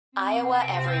Iowa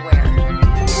Everywhere.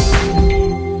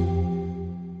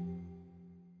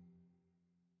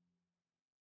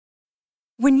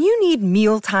 When you need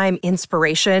mealtime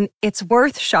inspiration, it's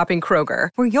worth shopping Kroger,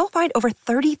 where you'll find over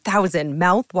 30,000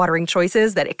 mouth-watering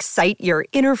choices that excite your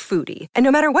inner foodie. And no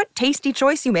matter what tasty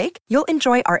choice you make, you'll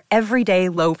enjoy our everyday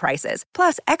low prices,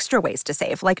 plus extra ways to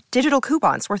save, like digital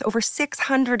coupons worth over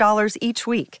 $600 each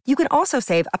week. You can also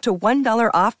save up to $1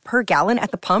 off per gallon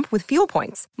at the pump with fuel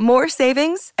points. More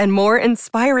savings and more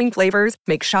inspiring flavors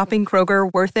make shopping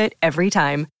Kroger worth it every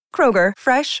time. Kroger,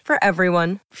 fresh for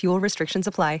everyone. Fuel restrictions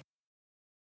apply.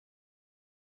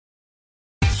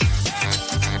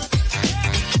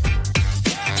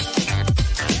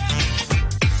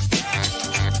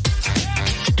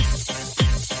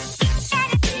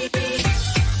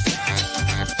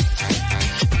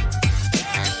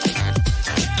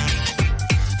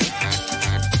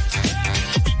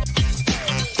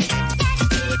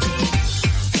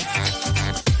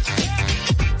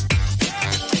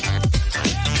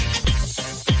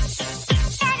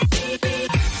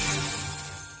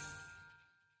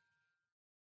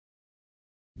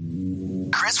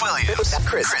 Chris Williams,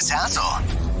 Chris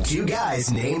Hassel. Two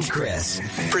guys named Chris.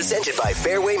 Presented by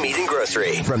Fairway Meat and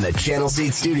Grocery. From the Channel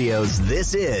Seed Studios,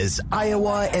 this is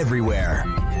Iowa Everywhere.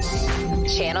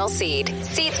 Channel Seed.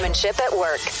 Seedsmanship at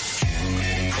work.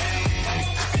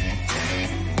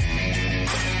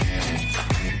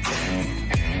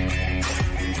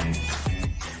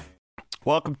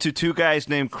 Welcome to Two Guys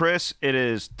Named Chris. It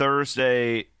is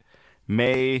Thursday,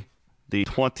 May the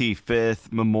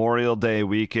 25th, Memorial Day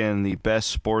weekend, the best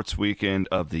sports weekend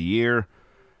of the year.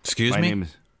 Excuse me?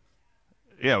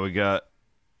 We got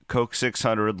Coke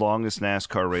 600, longest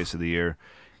NASCAR race of the year.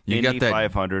 You Indy got that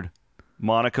 500,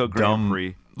 Monaco Grand dumb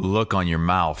Prix. Look on your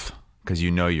mouth because you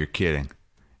know you're kidding.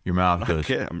 Your mouth goes.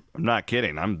 I'm not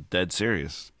kidding. I'm dead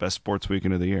serious. Best sports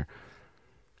weekend of the year.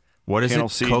 What is Channel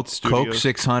it? Seed Coke Studios.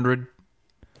 600,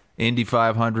 Indy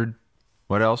 500.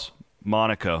 What else?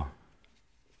 Monaco.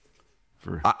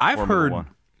 I've Formula heard One.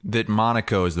 that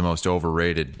Monaco is the most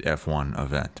overrated F1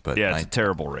 event. But Yeah, it's a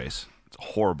terrible race. It's a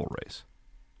horrible race.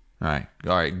 All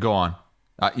right, go on.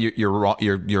 You're wrong.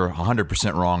 You're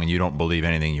 100% wrong, and you don't believe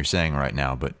anything you're saying right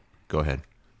now. But go ahead.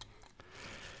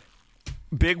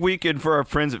 Big weekend for our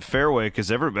friends at Fairway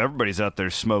because everybody's out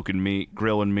there smoking meat,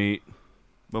 grilling meat.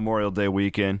 Memorial Day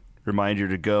weekend. Remind you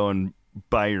to go and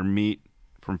buy your meat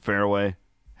from Fairway.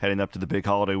 Heading up to the big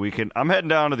holiday weekend. I'm heading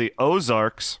down to the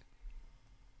Ozarks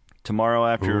tomorrow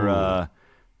after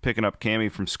picking up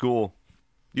Cammie from school.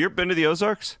 You ever been to the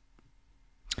Ozarks?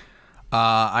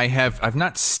 I have. I've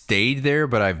not stayed there,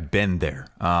 but I've been there.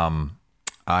 My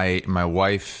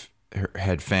wife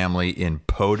had family in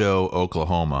Podo,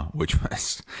 Oklahoma, which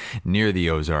was near the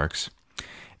Ozarks,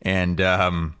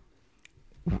 and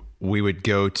we would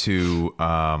go to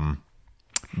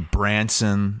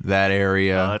Branson, that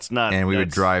area. No, that's not. And we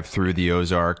would drive through the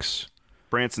Ozarks.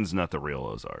 Branson's not the real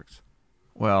Ozarks.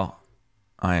 Well,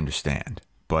 I understand,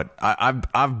 but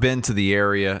I've been to the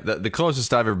area. The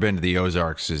closest I've ever been to the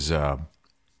Ozarks is, or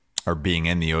being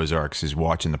in the Ozarks, is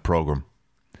watching the program.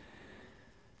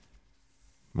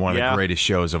 One of the greatest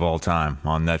shows of all time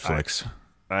on Netflix.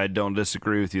 I don't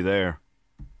disagree with you there.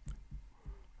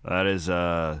 That is,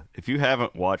 if you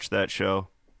haven't watched that show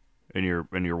and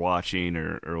you're watching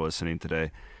or listening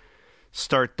today,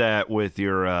 start that with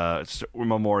your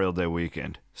Memorial Day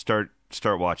weekend.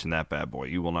 Start watching that bad boy.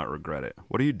 You will not regret it.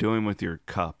 What are you doing with your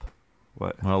cup?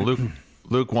 What? Well,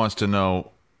 Luke wants to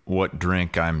know what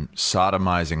drink I'm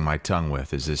sodomizing my tongue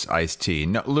with. Is this iced tea?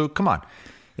 No, Luke, come on.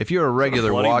 If you're a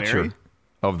regular watcher Mary?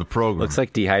 of the program, Looks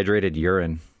like dehydrated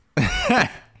urine.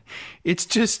 it's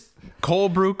just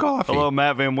cold brew coffee. Hello,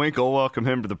 Matt Van Winkle. Welcome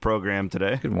him to the program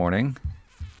today. Good morning.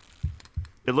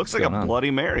 It looks like a Bloody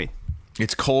Mary.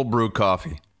 It's cold brew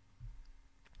coffee.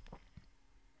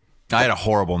 I had a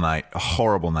horrible night.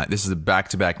 This is the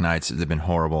back-to-back nights that have been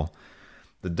horrible.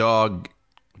 The dog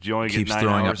Did you only get keeps 9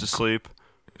 throwing hours up. of sleep?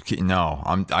 No,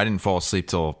 I didn't fall asleep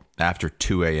till after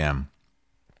 2 a.m.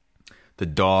 The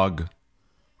dog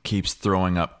keeps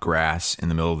throwing up grass in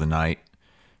the middle of the night,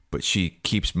 but she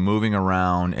keeps moving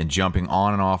around and jumping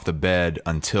on and off the bed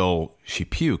until she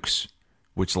pukes,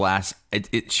 which lasts.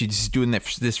 She's doing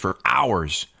this for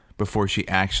hours before she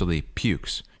actually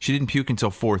pukes. She didn't puke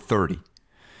until 4:30.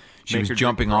 She was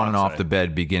jumping on and off the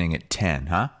bed beginning at 10,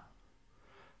 huh?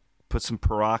 Put some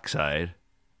peroxide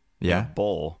in a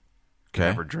bowl. Okay.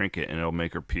 Have her drink it, and it'll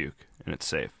make her puke, and it's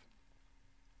safe.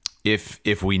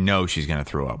 If we know she's going to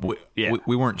throw up.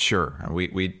 We weren't sure. We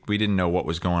didn't know what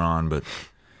was going on, but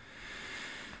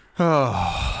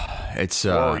it's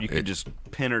or you could just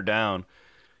pin her down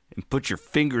and put your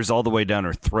fingers all the way down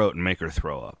her throat and make her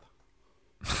throw up.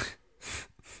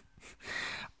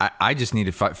 I just need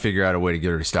to figure out a way to get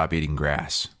her to stop eating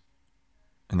grass.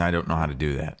 And I don't know how to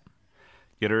do that.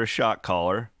 Get her a shock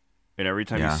collar, and every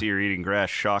time Yeah. you see her eating grass,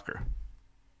 shock her.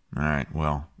 All right.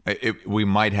 Well, we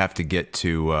might have to get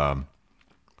to, go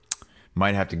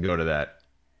to that.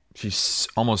 She's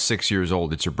almost 6 years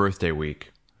old. It's her birthday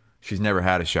week. She's never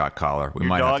had a shock collar. We Your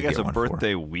might have dog to get has a one for her.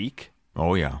 birthday week?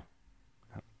 Oh, yeah.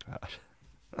 God.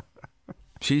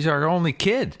 She's our only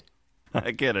kid.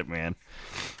 I get it, man.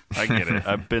 I get it.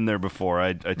 I've been there before.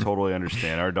 I totally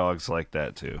understand. Our dog's like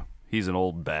that, too. He's an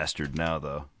old bastard now,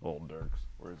 though. Old Dirks.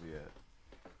 Where's he at?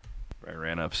 I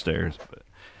ran upstairs. But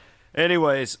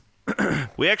anyways,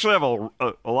 we actually have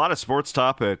a lot of sports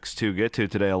topics to get to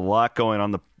today. A lot going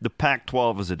on. The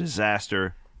Pac-12 is a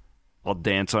disaster. I'll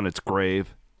dance on its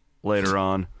grave later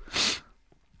on.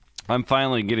 I'm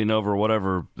finally getting over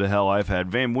whatever the hell I've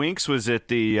had. Van Winks was at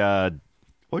the...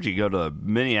 what'd you go to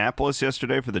Minneapolis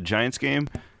yesterday for the Giants game?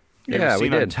 You ever Yeah, we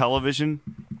seen on did. television?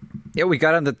 Yeah, we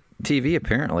got on the TV,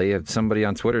 apparently. Somebody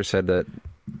on Twitter said that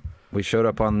we showed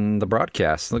up on the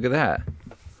broadcast. Look at that.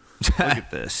 Look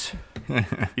at this.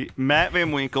 Matt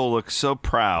Van Winkle looks so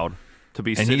proud to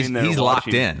be And sitting there he's locked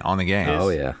watching in on the game. Oh,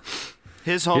 yeah.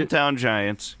 his hometown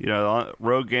Giants,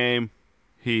 road game.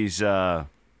 He's and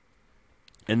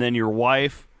then your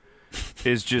wife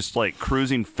is just like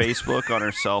cruising Facebook on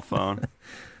her cell phone.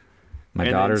 My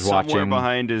and daughter's then somewhere watching.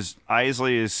 behind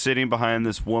Isley is sitting behind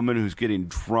this woman who's getting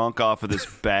drunk off of this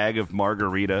bag of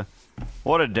margarita.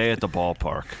 What a day at the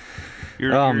ballpark.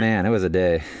 Man, it was a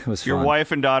day. It was Your fun.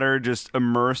 wife and daughter are just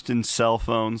immersed in cell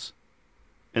phones,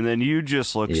 and then you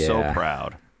just look so Yeah.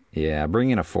 proud. Yeah,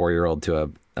 bringing a 4-year-old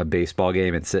to a baseball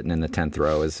game and sitting in the 10th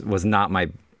row was not my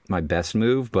best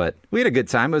move, but we had a good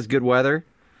time. It was good weather.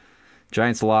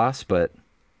 Giants lost, but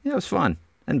yeah, it was fun.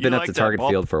 And been You up like to that Target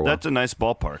Field for a while. That's a nice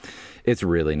ballpark. It's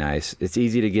really nice. It's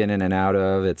easy to get in and out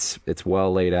of. It's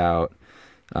well laid out.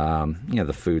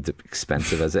 The food's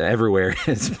expensive as everywhere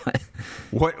is.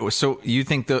 What? So you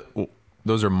think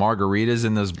those are margaritas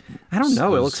in those? I don't know.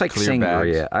 It those looks like clear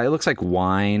sangria. bags? It looks like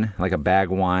wine, like a bag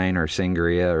wine or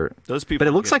sangria. Those people But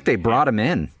it looks get like they brought them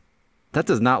in. That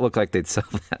does not look like they'd sell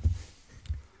that.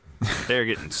 They're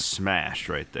getting smashed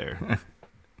right there.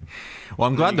 Well,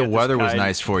 I'm glad you the got this weather was guy-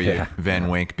 nice for you, Yeah. Van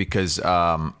Wink, because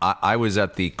I was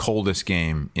at the coldest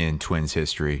game in Twins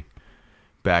history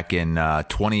back in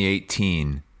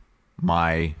 2018.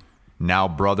 My now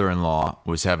brother-in-law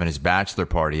was having his bachelor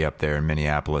party up there in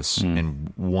Minneapolis,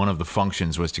 and one of the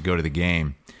functions was to go to the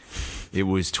game. It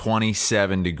was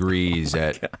 27 degrees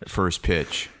at first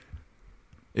pitch.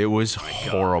 It was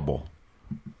horrible.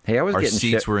 Hey, I was Our getting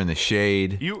seats shit. were in the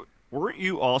shade. Weren't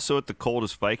you also at the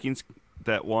coldest Vikings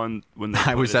that one when they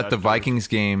I put was it at the outdoors? Vikings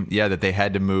game, that they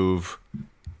had to move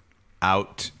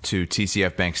out to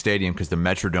TCF Bank Stadium because the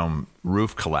Metrodome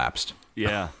roof collapsed.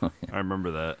 Yeah, I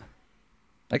remember that.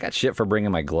 I got shit for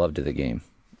bringing my glove to the game.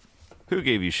 Who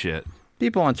gave you shit?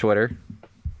 People on Twitter.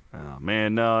 Oh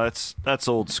man, no, that's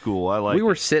old school. I like. We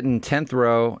were it. sitting 10th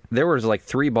row. There was like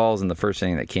 3 balls in the first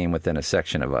inning that came within a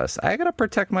section of us. I got to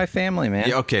protect my family, man.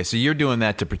 Yeah, okay, so you're doing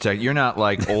that to protect. You're not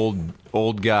like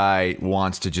old guy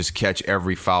wants to just catch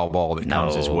every foul ball that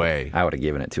comes his way. I would have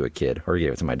given it to a kid or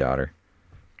gave it to my daughter.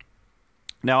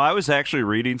 Now I was actually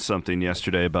reading something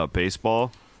yesterday about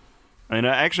baseball, and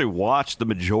I actually watched the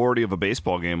majority of a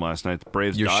baseball game last night. The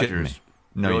Braves You're shitting me. Dodgers.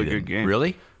 No, really you good didn't. game.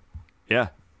 Really? Yeah.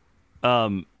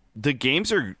 The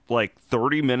games are like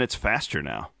 30 minutes faster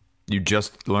now. You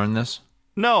just learned this?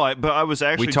 No, but I was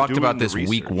actually. We talked doing about the this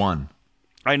week research. 1.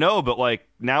 I know, but like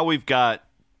now we've got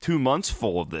 2 months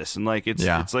full of this, and like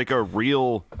it's like a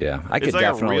real. Yeah, I could it's like a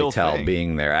definitely real tell thing.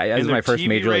 being there. This And is their my first TV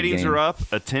major league ratings game. are up,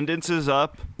 attendance is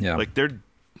up. Yeah. like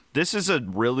this is a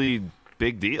really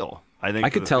big deal. I think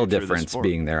I could tell a difference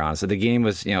being there, honestly. The game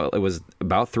was, it was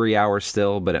about 3 hours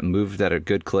still, but it moved at a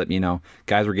good clip.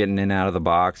 Guys were getting in and out of the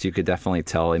box. You could definitely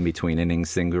tell in between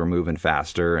innings things were moving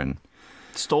faster. And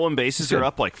Stolen bases Good. are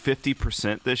up like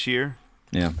 50% this year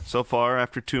yeah, so far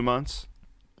after 2 months.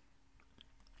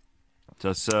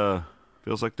 Just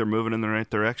feels like they're moving in the right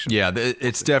direction. Yeah,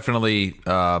 it's definitely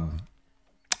the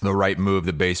right move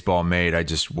that baseball made. I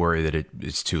just worry that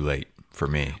it's too late for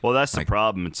me. Well, that's the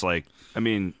problem. It's like,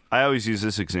 I always use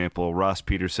this example. Ross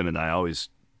Peterson and I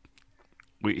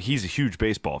he's a huge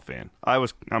baseball fan.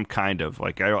 I'm kind of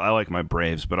like, I like my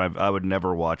Braves, but I would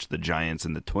never watch the Giants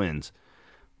and the Twins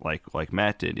like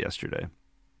Matt did yesterday.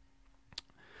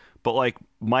 But like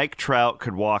Mike Trout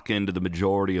could walk into the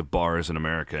majority of bars in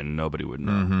America and nobody would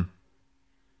know. Mm-hmm.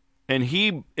 And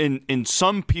he, in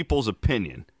some people's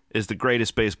opinion, is the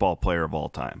greatest baseball player of all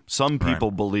time. Some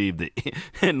people believe that,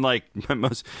 and like a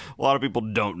lot of people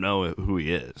don't know who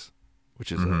he is,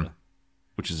 which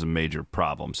is a major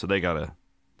problem. So they gotta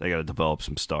develop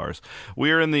some stars.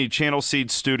 We are in the Channel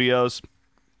Seed Studios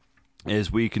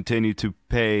as we continue to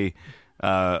pay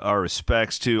our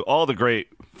respects to all the great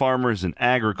farmers and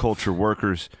agriculture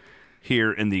workers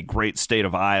here in the great state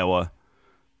of Iowa,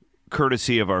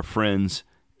 courtesy of our friends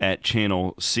at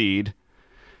Channel Seed.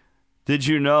 Did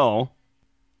you know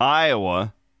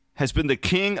Iowa has been the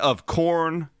king of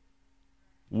corn?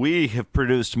 We have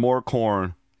produced more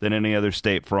corn than any other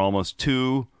state for almost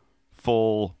 2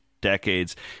 full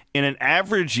decades. In an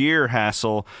average year,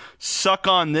 Hassel, suck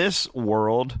on this,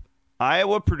 world,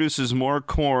 Iowa produces more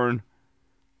corn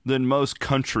than most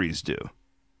countries do.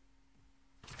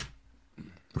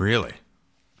 Really?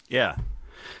 Yeah.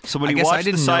 So when you watch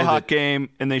the Cyhawk game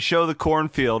and they show the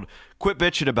cornfield, quit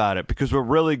bitching about it because we're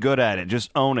really good at it. Just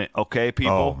own it, okay,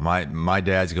 people? Oh, my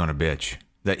dad's going to bitch.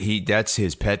 That's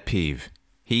his pet peeve.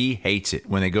 He hates it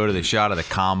when they go to the shot of the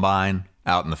combine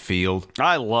out in the field.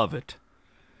 I love it.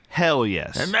 Hell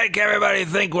yes. And make everybody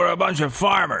think we're a bunch of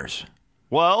farmers.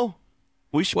 Well,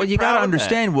 we should. Well, you got to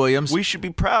understand, Williams. We should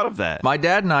be proud of that. My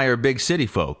dad and I are big city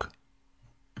folk.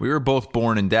 We were both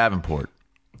born in Davenport.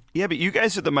 Yeah, but you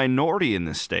guys are the minority in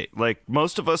this state. Like,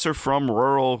 most of us are from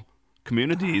rural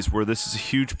communities where this is a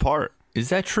huge part. Is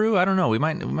that true? I don't know. We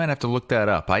might have to look that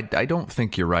up. I don't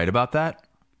think you're right about that.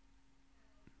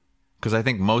 Because I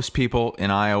think most people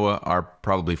in Iowa are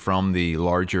probably from the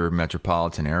larger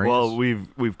metropolitan areas. Well,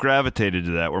 we've gravitated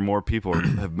to that where more people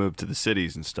have moved to the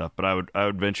cities and stuff. But I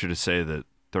would venture to say that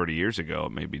 30 years ago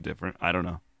it may be different. I don't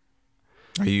know.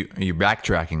 Are you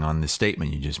backtracking on the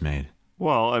statement you just made?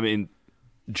 Well, I mean,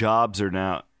 jobs are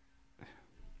now.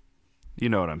 You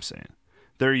know what I'm saying.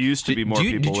 There used to be more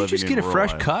people living in rural. Did you just get a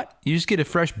fresh cut? You just get a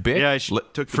fresh bit? Yeah, I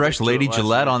took the fresh Lady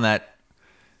Gillette on that.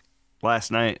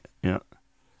 Last night, yeah.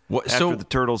 After the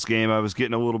Turtles game, I was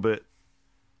getting a little bit.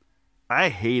 I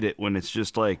hate it when it's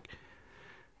just like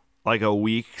a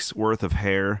week's worth of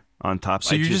hair on top.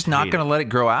 So you're just not going to let it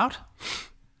grow out?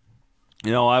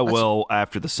 You know, I will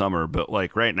after the summer, but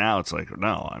like right now, it's like,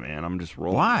 no, I mean, I'm just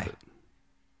rolling. Why? With it.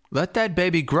 Let that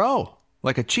baby grow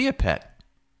like a chia pet.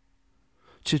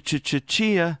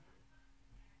 Chia.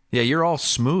 Yeah, you're all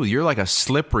smooth. You're like a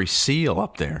slippery seal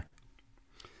up there.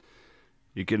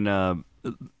 You can.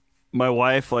 My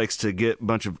wife likes to get a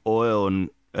bunch of oil and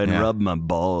rub my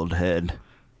bald head.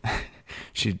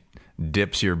 She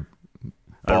dips your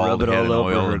bald head in oil. I rub it all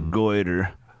over her and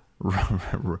goiter.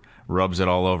 Rubs it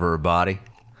all over her body.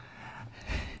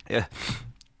 Yeah.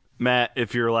 Matt,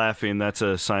 if you're laughing, that's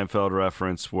a Seinfeld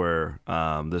reference where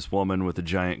this woman with a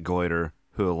giant goiter,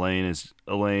 who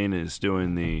Elaine is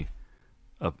doing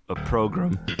a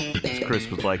program, as Chris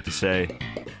would like to say,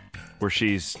 where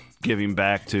she's giving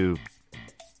back to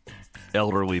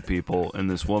elderly people,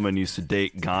 and this woman used to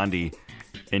date Gandhi,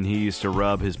 and he used to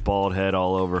rub his bald head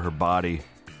all over her body.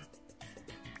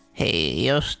 He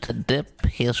used to dip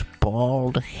his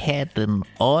bald head in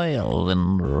oil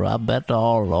and rub it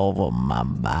all over my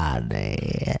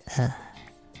body.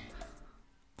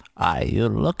 Are you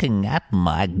looking at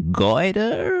my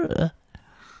goiter?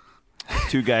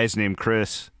 2 guys named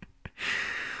Chris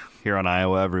here on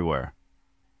Iowa Everywhere.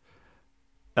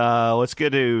 Let's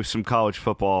get to some college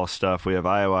football stuff. We have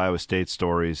Iowa State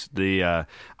stories. I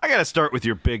got to start with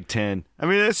your Big Ten. I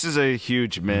mean, this is a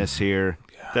huge miss here.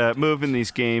 Moving these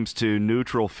games to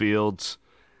neutral fields.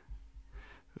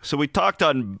 So we talked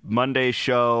on Monday's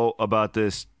show about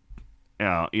this,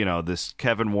 this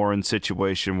Kevin Warren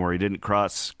situation where he didn't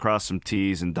cross some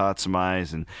T's and dot some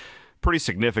I's, and pretty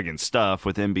significant stuff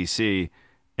with NBC,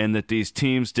 and that these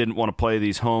teams didn't want to play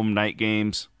these home night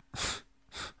games.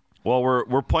 Well,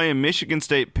 we're playing Michigan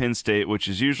State, Penn State, which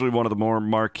is usually one of the more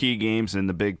marquee games in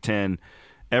the Big Ten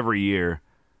every year.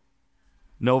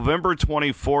 November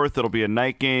 24th, it'll be a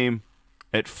night game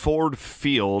at Ford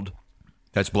Field.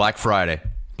 That's Black Friday.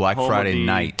 Black Friday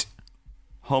night.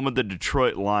 Home of the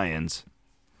Detroit Lions.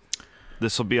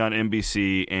 This will be on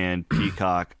NBC and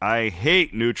Peacock. I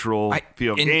hate neutral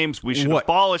field games. We should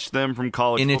abolish them from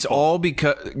college football. And it's all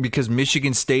because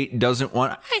Michigan State doesn't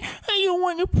want... I don't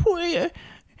want to play a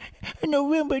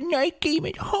November night game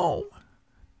at home.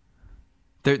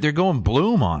 They're going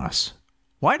bloom on us.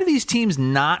 Why do these teams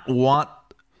not want...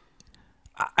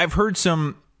 I've heard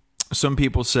some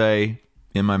people say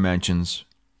in my mentions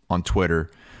on Twitter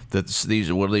that these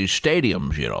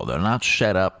stadiums, they're not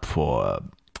set up for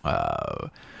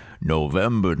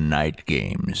November night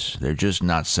games. They're just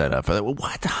not set up for that.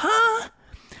 What? Huh?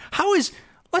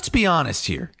 Let's be honest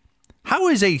here. How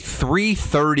is a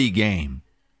 3:30 game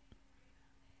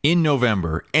in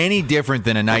November any different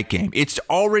than a night game? It's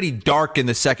already dark in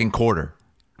the second quarter.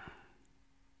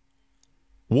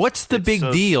 What's the big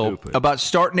deal about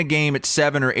starting a game at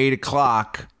 7 or 8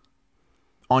 o'clock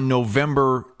on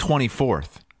November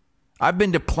 24th? I've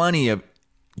been to plenty of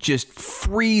just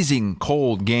freezing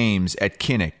cold games at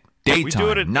Kinnick. Daytime, we do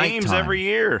it at nighttime. Ames every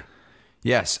year.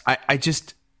 Yes. I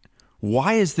just,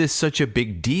 why is this such a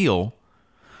big deal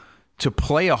to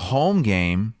play a home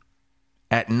game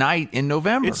at night in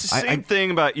November? It's the same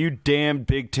thing about you damn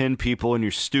Big Ten people and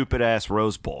your stupid-ass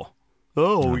Rose Bowl.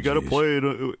 We got to play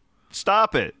it.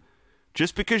 Stop it.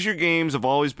 Just because your games have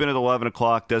always been at 11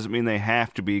 o'clock doesn't mean they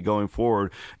have to be going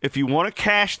forward. If you want to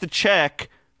cash the check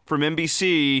from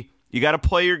NBC, you got to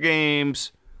play your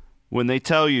games when they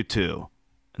tell you to.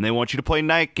 And they want you to play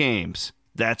night games.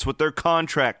 That's what their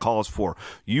contract calls for.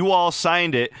 You all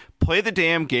signed it. Play the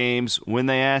damn games when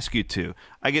they ask you to.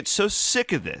 I get so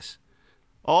sick of this.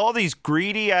 All these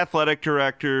greedy athletic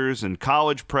directors and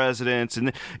college presidents.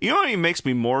 And you know what even makes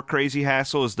me more crazy,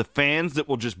 Hassel, is the fans that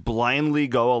will just blindly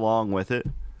go along with it.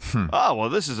 Oh, well,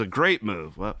 this is a great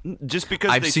move. Well, just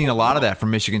because I've seen a lot of that from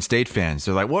Michigan State fans.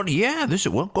 They're like, well, yeah,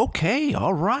 okay,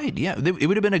 all right. Yeah, it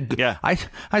would have been a yeah.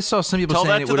 I saw some people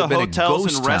saying it would have been a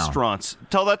ghost town.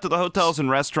 Tell that to the hotels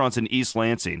and restaurants in East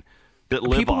Lansing that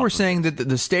live People off were of saying that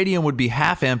the stadium would be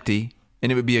half empty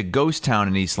and it would be a ghost town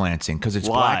in East Lansing because it's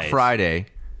Black Friday.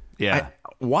 Yeah.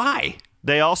 Why?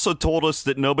 They also told us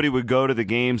that nobody would go to the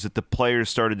games that the players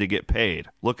started to get paid.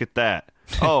 Look at that.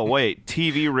 Oh, wait,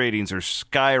 TV ratings are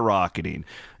skyrocketing.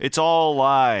 It's all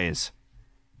lies.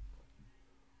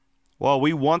 Well,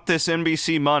 we want this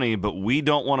NBC money, but we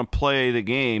don't want to play the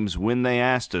games when they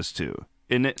asked us to.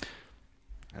 And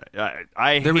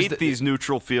I hate these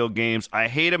neutral field games. I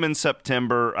hate them in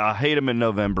September. I hate them in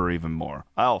November even more.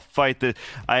 I'll fight the.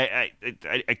 I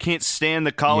can't stand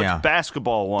the college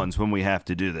basketball ones when we have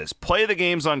to do this. Play the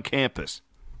games on campus.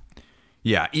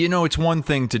 Yeah, it's one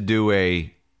thing to do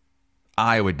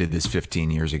Iowa did this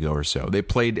 15 years ago or so. They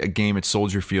played a game at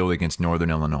Soldier Field against Northern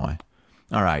Illinois.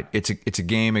 All right, it's a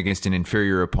game against an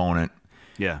inferior opponent.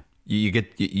 Yeah,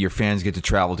 your fans get to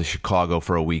travel to Chicago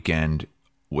for a weekend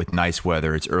with nice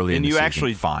weather. It's early in the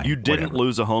season. Fine. You didn't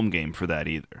lose a home game for that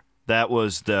either. That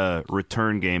was the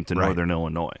return game to Northern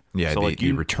Illinois. Yeah, so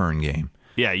the return game.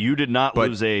 Yeah, you did not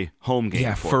lose a home game.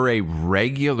 Yeah, for a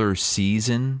regular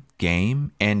season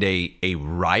game and a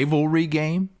rivalry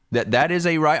game. That is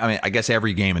a right. I mean, I guess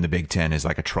every game in the Big Ten is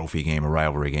like a trophy game, a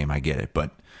rivalry game. I get it,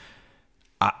 but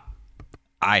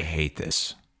I hate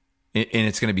this, and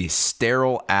it's going to be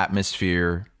sterile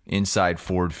atmosphere inside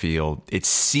Ford Field. It's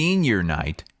senior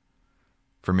night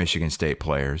for Michigan State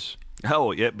players.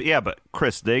 Oh yeah, but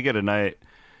Chris, they get a night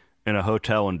in a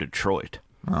hotel in Detroit.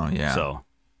 Oh yeah, so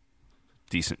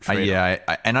decent trade.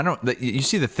 And I don't. You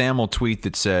see the Thamel tweet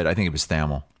that said, I think it was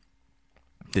Thamel,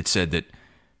 that said that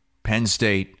Penn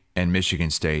State and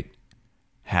Michigan State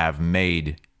have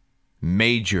made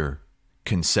major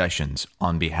concessions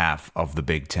on behalf of the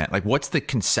Big Ten. Like, what's the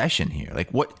concession here? Like,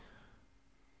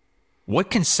 what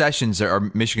concessions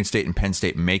are Michigan State and Penn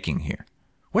State making here?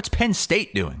 What's Penn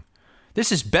State doing?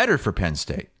 This is better for Penn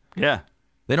State. Yeah.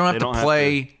 They don't have to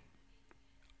play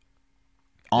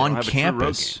on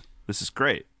campus. This is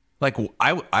great. Like,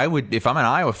 I would, if I'm an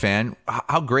Iowa fan,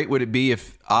 how great would it be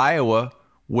if Iowa,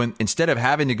 when instead of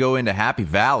having to go into Happy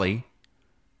Valley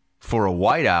for a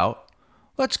whiteout,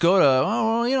 let's go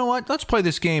to, you know what? Let's play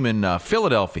this game in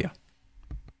Philadelphia.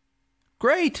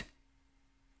 Great.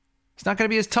 It's not going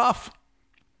to be as tough.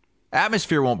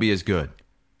 Atmosphere won't be as good.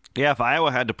 Yeah, if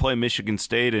Iowa had to play Michigan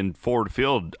State in Ford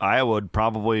Field, Iowa would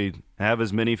probably have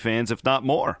as many fans, if not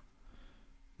more,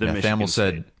 than Michigan Thamel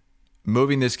State. Said,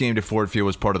 moving this game to Ford Field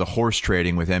was part of the horse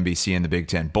trading with NBC and the Big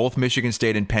Ten. Both Michigan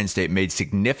State and Penn State made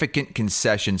significant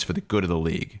concessions for the good of the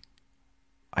league.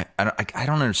 I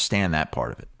don't understand that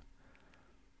part of it.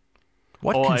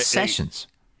 What concessions?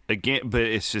 Again, but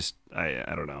it's just,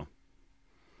 I don't know.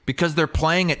 Because they're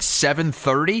playing at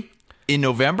 7:30 in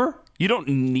November? You don't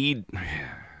need...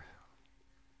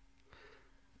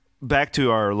 Back to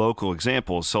our local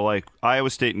examples. So, like, Iowa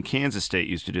State and Kansas State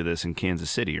used to do this in Kansas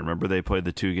City. Remember, they played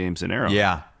the 2 games in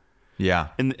Arrowhead. Yeah.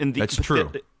 That's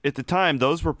true. At the time,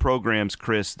 those were programs,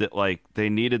 Chris, that, like, they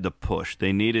needed the push.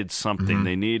 They needed something. Mm-hmm.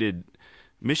 They needed...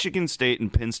 Michigan State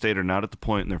and Penn State are not at the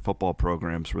point in their football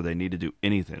programs where they need to do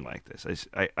anything like this.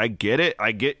 I get it.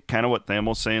 I get kind of what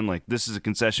Thamel's saying. Like, this is a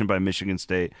concession by Michigan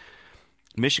State.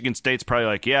 Michigan State's probably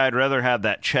like, yeah, I'd rather have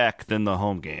that check than the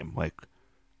home game. Like,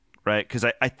 right? Because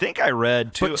I think I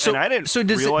read, too, and I didn't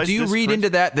realize do you this, read Chris. into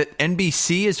that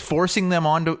NBC is forcing them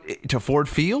on to Ford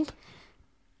Field?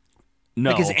 No.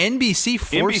 Like, is NBC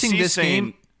forcing this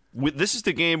game? this is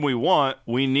the game we want.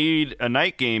 We need a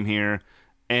night game here.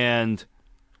 And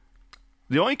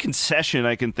the only concession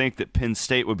I can think that Penn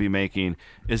State would be making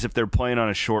is if they're playing on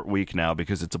a short week now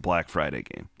because it's a Black Friday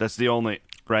game. That's the only,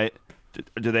 right?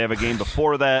 Do they have a game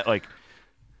before that? Like,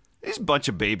 these bunch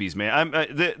of babies, man.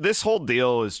 This whole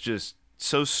deal is just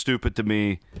so stupid to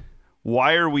me.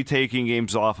 Why are we taking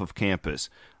games off of campus?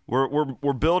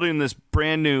 We're building this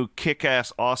brand new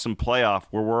kick-ass awesome playoff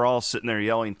where we're all sitting there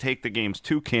yelling, take the games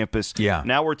to campus. Yeah.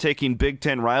 Now we're taking Big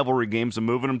Ten rivalry games and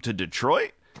moving them to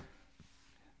Detroit?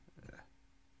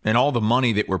 And all the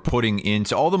money that we're putting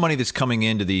into, all the money that's coming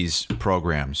into these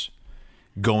programs,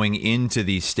 going into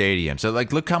these stadiums. So,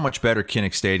 like, look how much better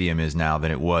Kinnick Stadium is now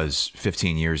than it was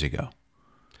 15 years ago.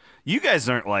 You guys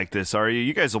aren't like this, are you?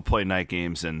 You guys will play night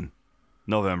games in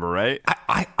November, right?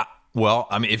 Well,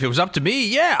 I mean, if it was up to me,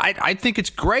 yeah, I think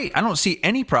it's great. I don't see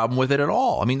any problem with it at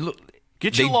all. I mean, look.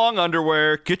 Get your long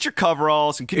underwear, get your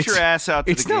coveralls, and get your ass out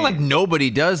to the game. It's not like nobody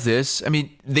does this. I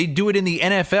mean, they do it in the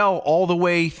NFL all the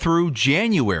way through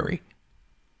January.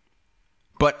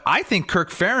 But I think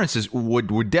Kirk Ferentz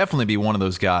would definitely be one of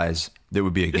those guys that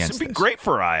would be against this. This would be great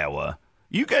for Iowa.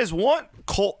 You guys want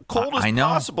cold as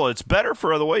possible. It's better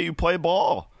for the way you play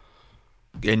ball.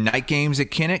 In night games at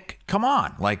Kinnick, come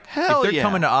on. Like, hell if they're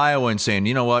coming to Iowa and saying,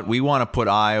 you know what, we want to put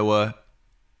Iowa,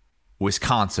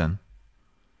 Wisconsin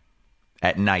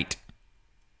at night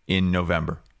in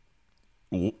November.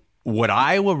 Would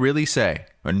Iowa really say,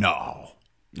 no?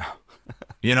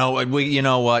 You know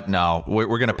what? No, we're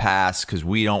going to pass because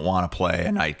we don't want to play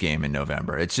a night game in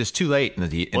November. It's just too late in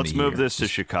the year. Let's move this to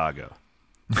Chicago.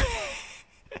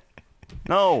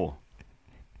 No.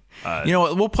 You know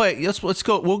what? We'll play. Let's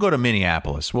go. We'll go to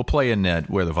Minneapolis. We'll play in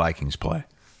where the Vikings play.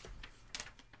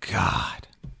 God.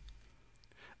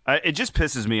 It just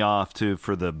pisses me off too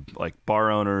for the bar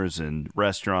owners and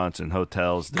restaurants and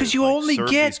hotels because you only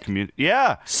get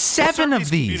 7 of these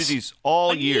communities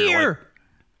all year.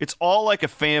 It's all like a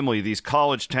family. These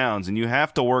college towns, and you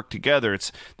have to work together.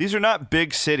 These are not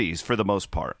big cities for the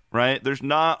most part, right? There's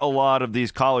not a lot of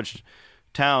these college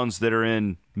towns that are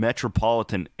in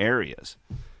metropolitan areas,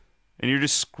 and you're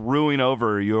just screwing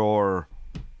over your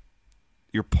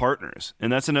partners. And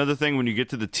that's another thing when you get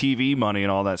to the TV money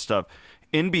and all that stuff.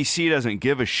 NBC doesn't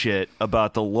give a shit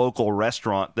about the local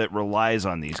restaurant that relies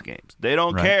on these games. They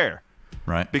don't care.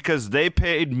 Right. Because they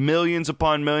paid millions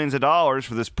upon millions of dollars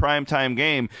for this primetime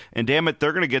game, and damn it,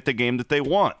 they're going to get the game that they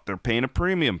want. They're paying a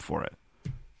premium for it.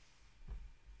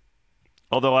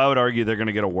 Although I would argue they're going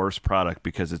to get a worse product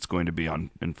because it's going to be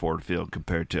in Ford Field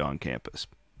compared to on campus.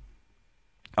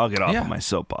 I'll get off of my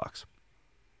soapbox.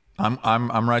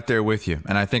 I'm right there with you,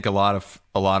 and I think a lot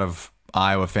of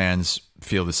Iowa fans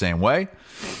feel the same way.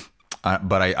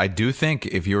 But I do think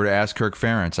if you were to ask Kirk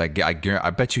Ferentz, I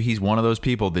bet you he's one of those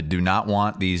people that do not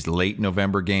want these late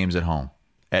November games at home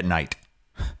at night.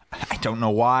 I don't know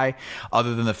why,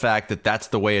 other than the fact that that's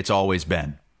the way it's always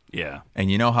been. Yeah.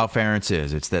 And you know how Ferentz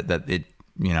is. It's that it,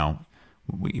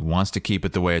 he wants to keep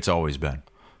it the way it's always been.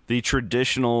 The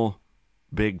traditional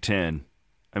Big Ten.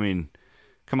 I mean,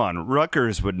 come on.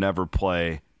 Rutgers would never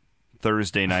play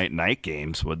Thursday night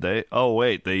games, would they? Oh,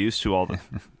 wait. They used to all the...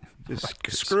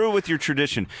 Screw with your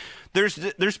tradition.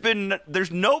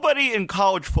 There's nobody in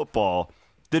college football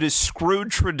that has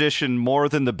screwed tradition more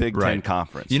than the Big Ten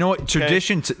Conference. You know what?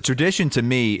 Tradition to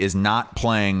me is not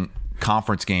playing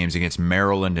conference games against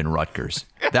Maryland and Rutgers.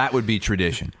 That would be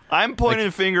tradition. I'm pointing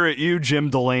a finger at you, Jim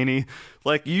Delaney.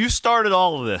 Like, you started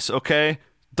all of this, okay?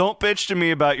 Don't bitch to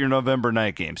me about your November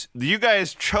night games. You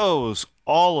guys chose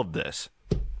all of this.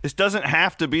 This doesn't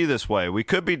have to be this way. We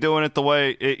could be doing it the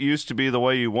way it used to be, the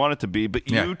way you want it to be, but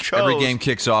you chose... Every game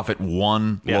kicks off at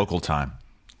one local time.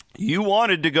 You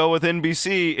wanted to go with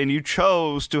NBC, and you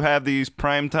chose to have these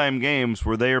primetime games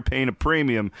where they are paying a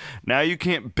premium. Now you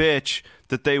can't bitch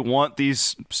that they want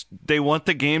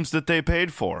the games that they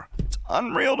paid for. It's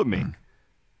unreal to me.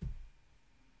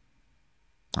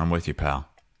 I'm with you, pal.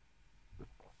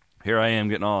 Here I am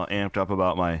getting all amped up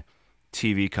about my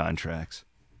TV contracts.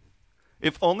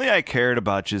 If only I cared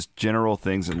about just general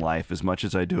things in life as much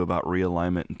as I do about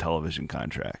realignment and television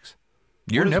contracts.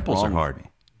 Your nipples are hard.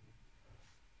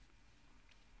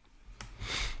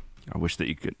 I wish that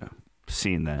you could have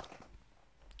seen that.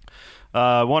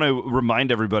 I want to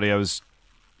remind everybody I was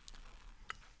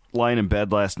lying in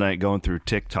bed last night going through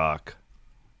TikTok.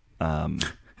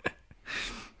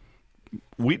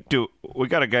 We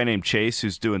got a guy named Chase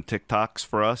who's doing TikToks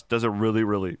for us. Does a really,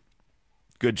 really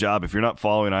good job. If you're not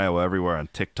following Iowa Everywhere on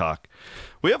TikTok,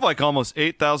 we have like almost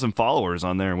 8,000 followers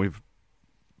on there, and we've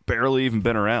barely even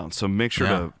been around. So make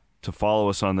sure to follow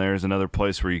us on there. Is another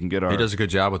place where you can get our. He does a good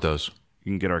job with those.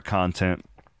 You can get our content.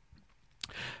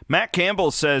 Matt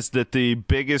Campbell says that the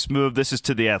biggest move, this is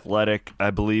to The Athletic,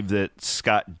 I believe that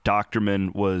Scott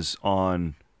Docterman was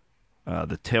on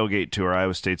the tailgate tour.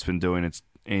 Iowa State's been doing its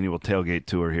annual tailgate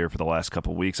tour here for the last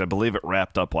couple of weeks. I believe it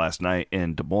wrapped up last night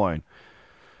in Des Moines.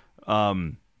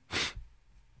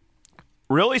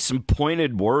 Really some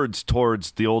pointed words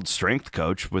towards the old strength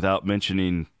coach without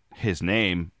mentioning his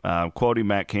name. Quoting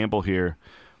Matt Campbell here,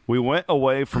 "We went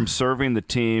away from serving the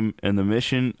team and the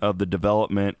mission of the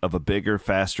development of a bigger,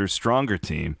 faster, stronger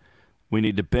team. We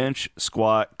need to bench,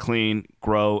 squat, clean,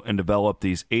 grow, and develop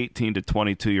these 18 to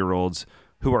 22-year-olds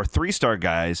who are 3-star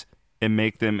guys and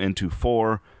make them into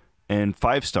 4- and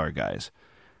 5-star guys."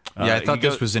 Yeah, I thought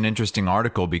this was an interesting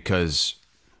article because,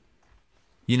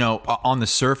 on the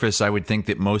surface, I would think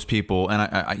that most people, and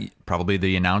I probably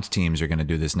the announced teams are going to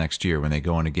do this next year when they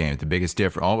go in a game. The biggest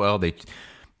difference, the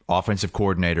offensive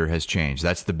coordinator has changed.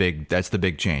 That's the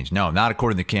big change. No, not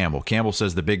according to Campbell. Campbell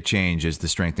says the big change is the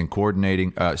strength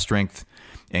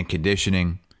and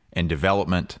conditioning and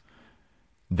development.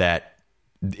 That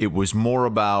it was more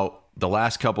about the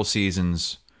last couple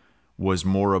seasons was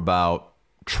more about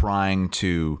trying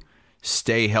to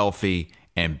stay healthy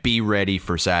and be ready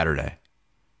for Saturday,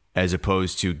 as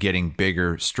opposed to getting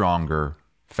bigger, stronger,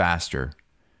 faster.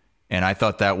 And I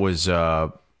thought that was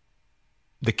the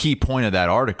key point of that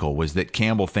article, was that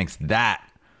Campbell thinks that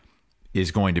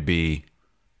is going to be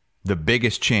the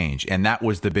biggest change. And that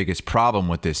was the biggest problem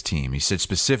with this team. He said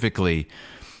specifically,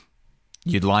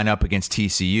 you'd line up against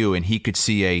TCU and he could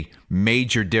see a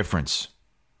major difference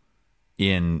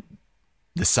in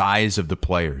the size of the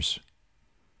players.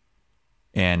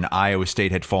 And Iowa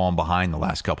State had fallen behind the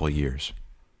last couple of years.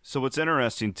 So what's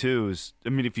interesting, too, is,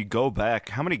 if you go back,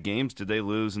 how many games did they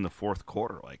lose in the fourth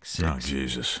quarter? Like 6? Oh,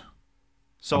 Jesus.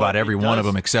 So about every one of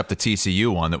them except the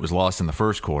TCU one that was lost in the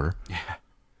first quarter. Yeah.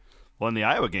 Well, in the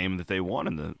Iowa game that they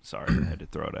won sorry, I had to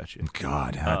throw it at you.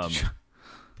 God.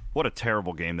 What a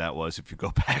terrible game that was if you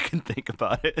go back and think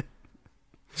about it.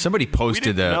 Somebody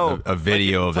posted a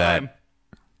video of that.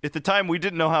 At the time, we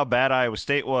didn't know how bad Iowa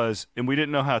State was, and we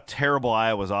didn't know how terrible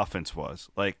Iowa's offense was.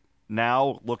 Like,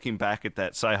 now, looking back at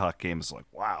that Cyhawk game, it's like,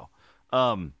 wow.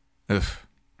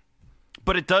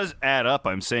 But it does add up.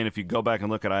 I'm saying if you go back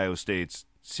and look at Iowa State's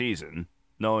season,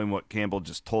 knowing what Campbell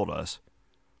just told us,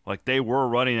 like, they were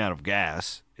running out of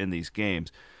gas in these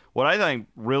games. What I think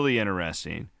really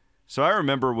interesting, so I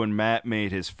remember when Matt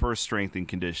made his first strength and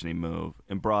conditioning move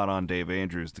and brought on Dave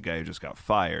Andrews, the guy who just got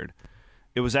fired.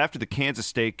 It was after the Kansas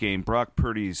State game, Brock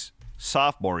Purdy's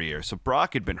sophomore year. So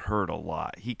Brock had been hurt a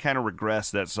lot. He kind of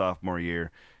regressed that sophomore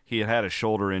year. He had a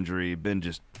shoulder injury, been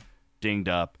just dinged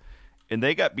up. And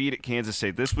they got beat at Kansas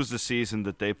State. This was the season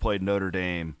that they played Notre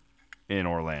Dame in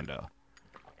Orlando.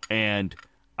 And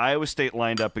Iowa State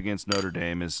lined up against Notre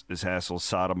Dame as Hassel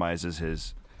sodomizes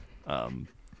his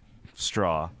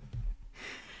straw.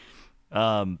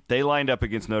 They lined up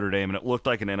against Notre Dame, and it looked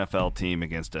like an NFL team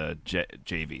against a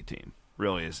JV team.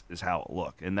 Really is how it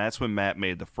looked. And that's when Matt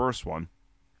made the first one.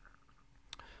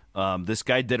 This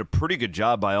guy did a pretty good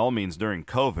job by all means during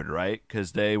COVID, right?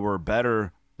 Because they were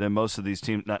better than most of these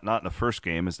teams, not in the first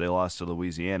game as they lost to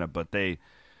Louisiana, but they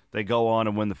go on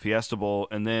and win the Fiesta Bowl.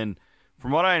 And then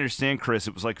from what I understand, Chris,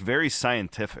 it was like very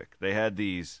scientific. They had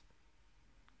these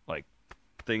like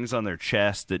things on their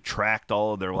chest that tracked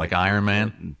all of their like Iron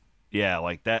Man. Yeah,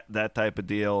 like that type of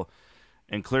deal.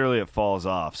 And clearly it falls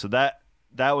off. So that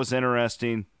was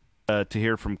interesting to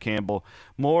hear from Campbell.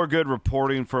 More good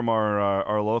reporting from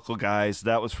our local guys.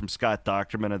 That was from Scott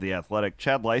Docterman of The Athletic.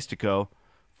 Chad Leistico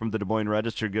from the Des Moines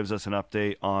Register gives us an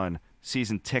update on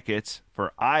season tickets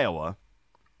for Iowa.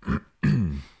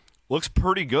 Looks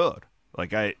pretty good.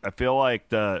 Like I feel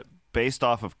like based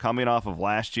off of coming off of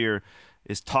last year,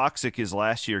 as toxic as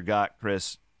last year got,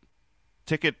 Chris,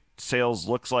 ticket sales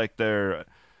looks like they're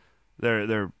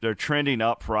trending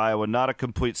up for Iowa. Not a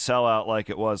complete sellout like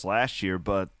it was last year,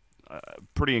 but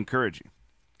pretty encouraging.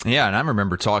 Yeah, and I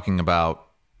remember talking about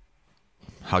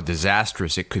how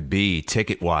disastrous it could be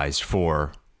ticket-wise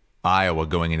for Iowa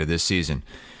going into this season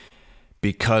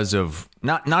because of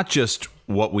not just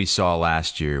what we saw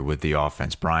last year with the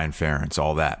offense, Brian Ferentz,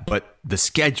 all that, but the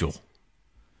schedule.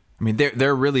 I mean,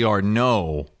 there really are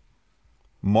no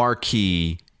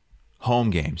marquee home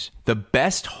games. The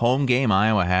best home game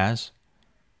Iowa has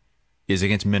is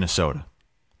against Minnesota.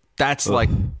 That's like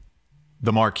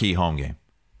the marquee home game.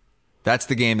 That's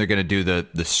the game they're going to do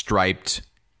the striped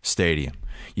stadium.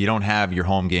 You don't have your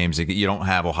home games. You don't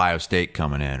have Ohio State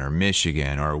coming in or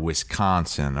Michigan or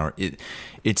Wisconsin or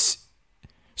it's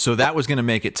so that was going to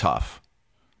make it tough.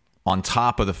 On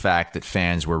top of the fact that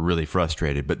fans were really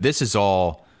frustrated, but this is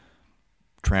all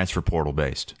transfer portal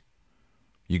based.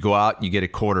 You go out, you get a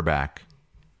quarterback.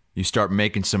 You start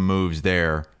making some moves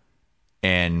there,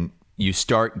 and you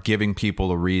start giving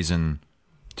people a reason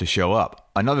to show up.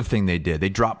 Another thing they did, they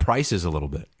dropped prices a little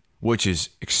bit, which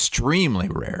is extremely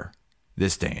rare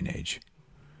this day and age.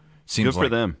 Seems good for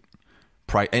them.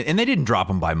 And they didn't drop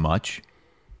them by much,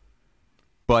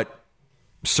 but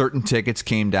certain tickets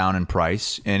came down in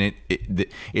price, and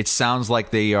it sounds like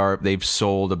they've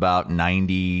sold about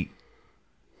 90,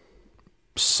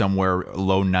 somewhere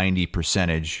low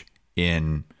 90%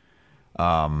 in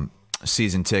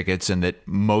season tickets, and that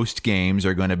most games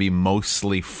are going to be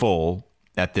mostly full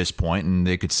at this point, and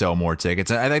they could sell more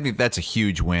tickets. I think that's a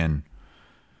huge win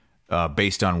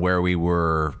based on where we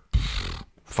were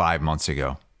 5 months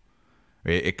ago,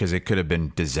 because it could have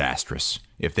been disastrous.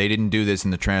 If they didn't do this in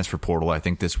the transfer portal, I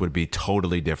think this would be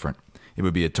totally different. It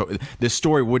would be this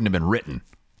story wouldn't have been written.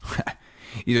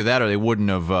 Either that, or they wouldn't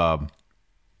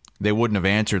have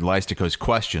answered Lystico's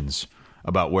questions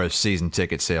about where season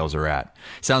ticket sales are at.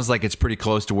 Sounds like it's pretty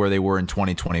close to where they were in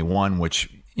 2021, which,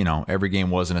 every game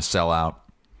wasn't a sellout.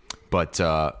 But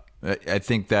I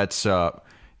think that's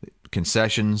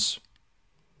concessions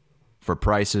for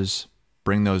prices,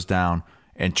 bring those down,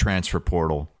 and transfer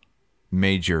portal,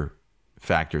 major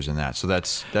factors in that. So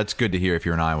that's good to hear if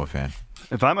you're an Iowa fan.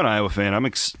 If I'm an Iowa fan, I'm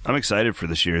excited for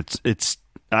this year.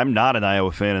 I'm not an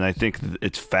Iowa fan, and I think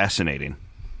it's fascinating,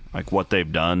 like what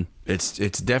they've done. It's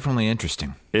definitely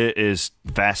interesting. It is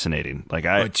fascinating. Like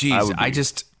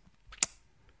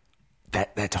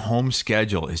that home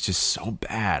schedule is just so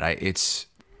bad. It's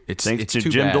thanks to too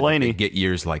Jim bad Delaney. They get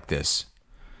years like this.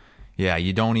 Yeah,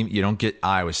 you don't get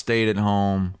Iowa State at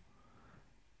home.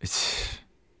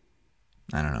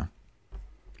 I don't know.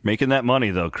 Making that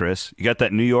money though, Chris. You got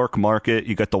that New York market.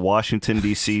 You got the Washington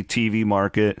D.C. TV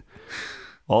market.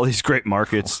 All these great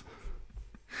markets.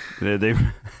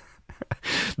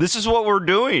 This is what we're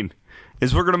doing.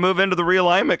 Is we're going to move into the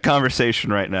realignment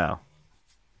conversation right now.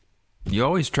 You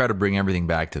always try to bring everything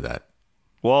back to that.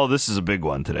 Well, this is a big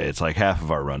one today. It's like half of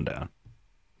our rundown.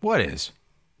 What is?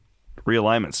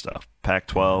 Realignment stuff.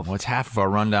 Pac-12. What's half of our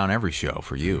rundown every show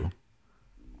for you?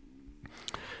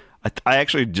 I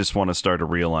actually just want to start a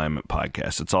realignment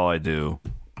podcast. It's all I do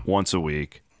once a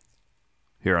week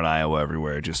here in Iowa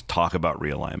everywhere. Just talk about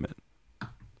realignment.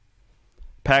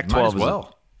 Pac-12 is a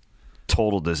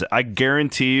total disaster. I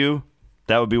guarantee you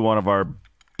that would be one of our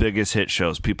biggest hit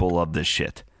shows. People love this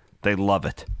shit. They love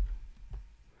it.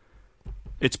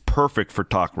 It's perfect for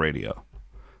talk radio.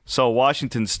 So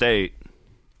Washington State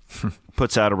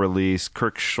puts out a release,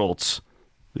 Kirk Schultz,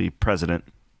 the president,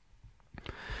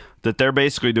 that they're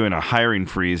basically doing a hiring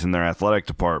freeze in their athletic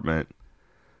department.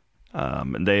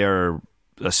 And they are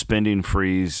a spending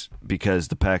freeze because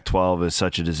the Pac-12 is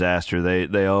such a disaster.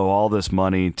 They owe all this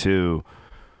money to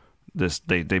this.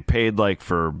 They paid like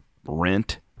for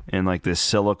rent in like this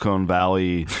Silicon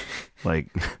Valley,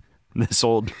 like this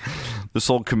old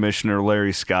commissioner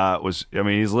Larry Scott was. I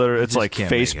mean, he's literally it's like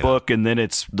Facebook, and then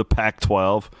it's the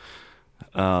Pac-12.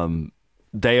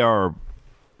 They are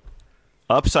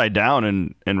upside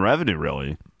down in revenue,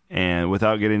 really. And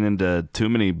without getting into too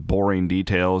many boring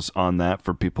details on that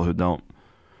for people who don't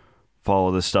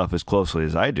follow this stuff as closely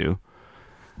as I do,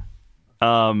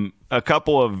 a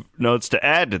couple of notes to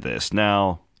add to this.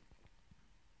 Now,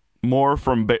 more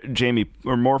from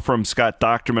Scott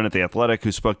Docterman at The Athletic,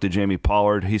 who spoke to Jamie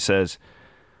Pollard. He says,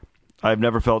 "I've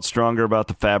never felt stronger about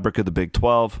the fabric of the Big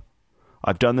 12.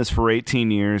 I've done this for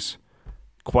 18 years.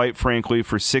 Quite frankly,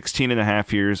 for 16 and a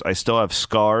half years, I still have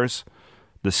scars,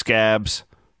 the scabs,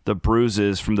 the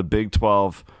bruises from the Big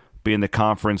 12 being the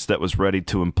conference that was ready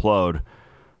to implode.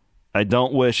 I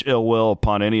don't wish ill will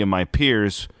upon any of my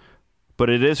peers,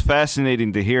 but it is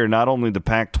fascinating to hear not only the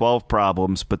Pac-12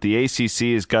 problems, but the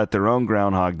ACC has got their own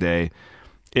Groundhog Day.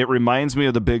 It reminds me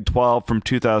of the Big 12 from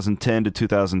 2010 to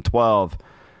 2012.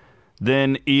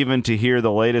 Then even to hear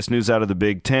the latest news out of the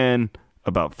Big 10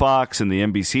 about Fox and the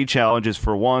NBC challenges,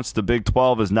 for once, the Big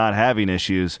 12 is not having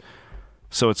issues,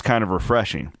 so it's kind of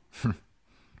refreshing."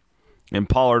 And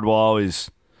Pollard will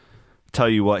always tell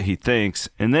you what he thinks.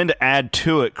 And then to add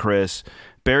to it, Chris,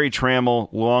 Barry Trammell,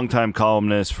 longtime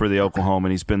columnist for the Oklahoman,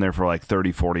 he's been there for like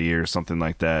 30, 40 years, something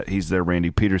like that. He's their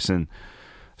Randy Peterson.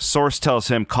 Source tells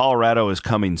him Colorado is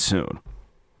coming soon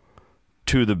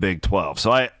to the Big 12.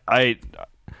 So I've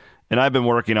been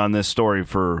working on this story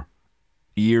for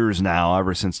years now,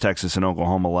 ever since Texas and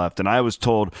Oklahoma left. And I was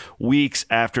told weeks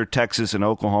after Texas and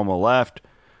Oklahoma left,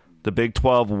 the Big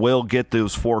 12 will get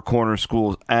those four corner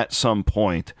schools at some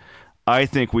point. I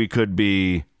think we could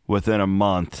be within a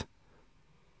month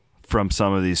from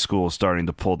some of these schools starting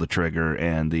to pull the trigger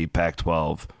and the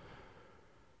Pac-12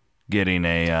 getting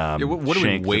a what are we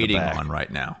shank to the waiting back. on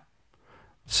right now?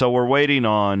 So we're waiting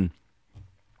on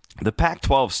the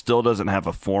Pac-12 still doesn't have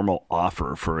a formal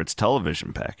offer for its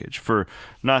television package for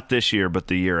not this year, but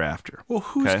the year after. Well,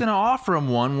 who's Okay? going to offer them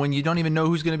one when you don't even know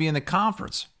who's going to be in the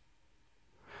conference?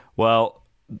 Well,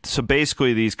 so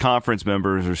basically these conference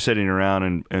members are sitting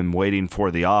around and waiting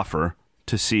for the offer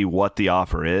to see what the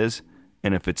offer is.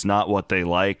 And if it's not what they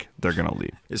like, they're going to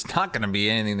leave. It's not going to be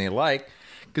anything they like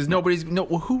because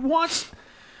who wants?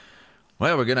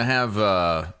 Well, we're going to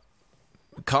have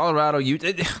Colorado.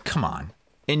 Come on.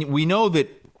 And we know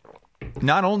that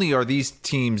not only are these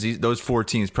teams, those 4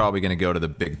 teams probably going to go to the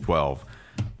Big 12,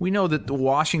 we know that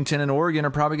Washington and Oregon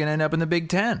are probably going to end up in the Big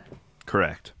 10.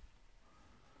 Correct.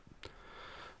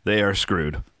 They are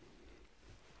screwed.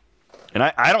 And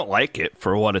I don't like it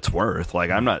for what it's worth.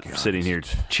 Like, I'm not sitting here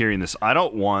cheering this. I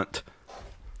don't want...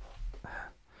 I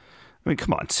mean,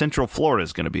 come on. Central Florida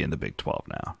is going to be in the Big 12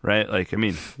 now, right? Like, I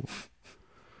mean,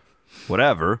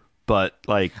 whatever. But,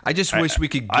 like... I just wish we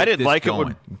could get I didn't this like going.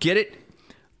 it when... Get it,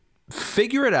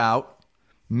 figure it out,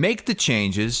 make the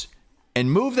changes, and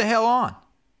move the hell on.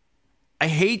 I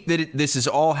hate that this is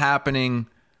all happening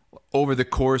over the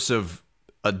course of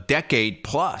a decade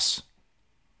plus.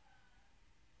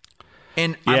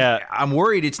 And Yeah. I'm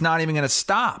worried it's not even going to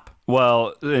stop.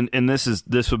 Well, and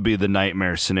this would be the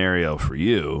nightmare scenario for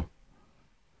you.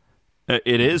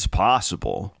 It is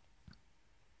possible,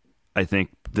 I think,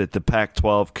 that the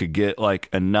Pac-12 could get like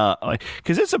enough, like,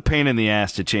 because it's a pain in the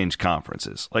ass to change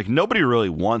conferences. Like, nobody really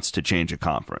wants to change a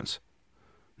conference.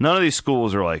 None of these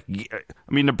schools are like, I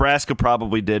mean, Nebraska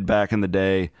probably did back in the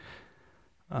day.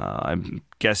 I'm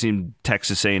guessing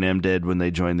Texas A&M did when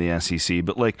they joined the SEC,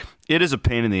 but like, it is a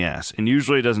pain in the ass, and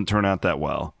usually it doesn't turn out that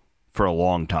well for a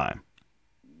long time.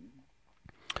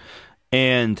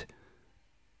 And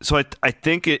so I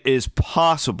think it is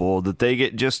possible that they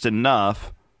get just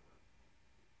enough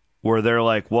where they're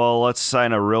like, well, let's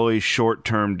sign a really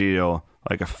short-term deal,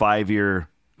 like a 5-year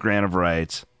grant of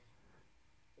rights,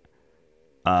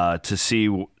 to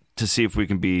see if we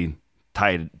can be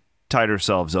tide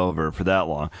ourselves over for that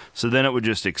long. So then it would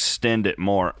just extend it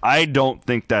more. I don't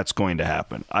think that's going to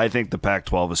happen. I think the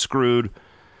Pac-12 is screwed.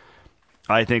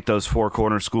 I think those 4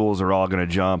 corner schools are all going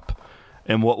to jump.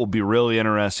 And what will be really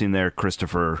interesting there,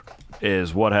 Christopher,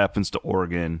 is what happens to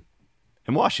Oregon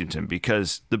and Washington,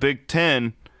 because the Big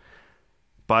Ten,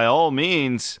 by all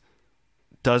means,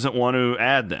 doesn't want to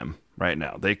add them right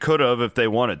now. They could have if they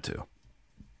wanted to,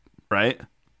 right?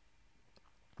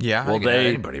 Yeah, Well, I could add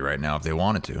anybody right now if they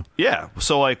wanted to. Yeah.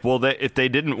 So, like, if they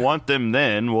didn't want them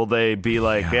then, will they be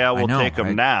like, we'll take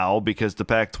them now because the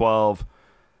Pac-12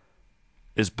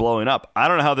 is blowing up? I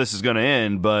don't know how this is going to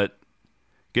end, but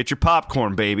get your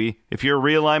popcorn, baby. If you're a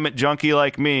realignment junkie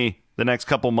like me, the next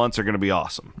couple months are going to be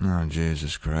awesome. Oh,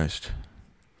 Jesus Christ.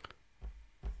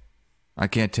 I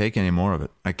can't take any more of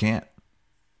it. I can't.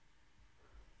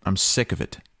 I'm sick of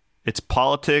it. It's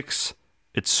politics.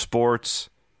 It's sports.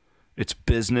 It's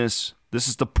business. This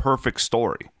is the perfect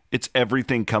story. It's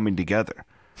everything coming together.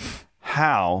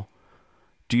 How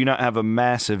do you not have a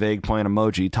massive eggplant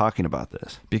emoji talking about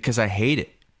this? Because I hate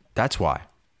it. That's why.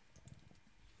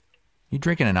 You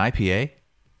drinking an IPA?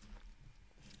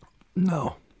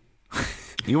 No.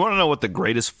 You want to know what the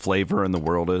greatest flavor in the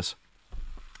world is?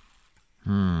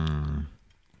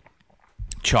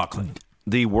 Chocolate.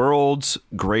 The world's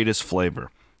greatest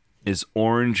flavor is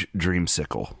orange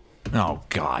dreamsicle. Oh,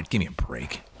 God. Give me a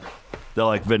break. The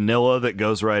like vanilla that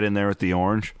goes right in there with the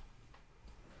orange.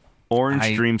 Orange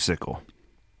dreamsicle.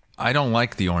 I don't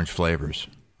like the orange flavors.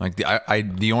 Like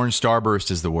the orange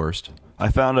Starburst is the worst. I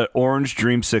found an orange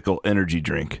dreamsicle energy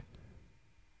drink.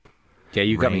 Yeah,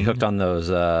 you got me hooked on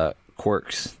those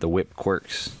quirks, the whipped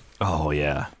quirks. Oh,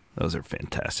 yeah. Those are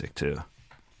fantastic, too.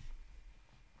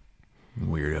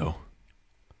 Weirdo.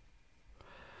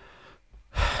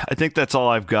 I think that's all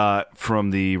I've got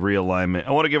from the realignment.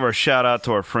 I want to give our shout out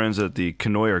to our friends at the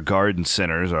Canoyer Garden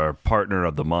Centers, our partner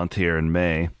of the month here in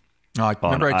May. Oh,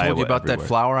 remember I told you about everywhere. that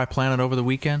flower I planted over the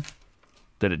weekend?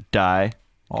 Did it die?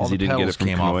 All the you didn't get petals it from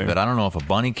came off Canoyer? of it. I don't know if a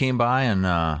bunny came by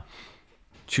and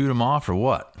chewed them off or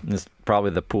what. It's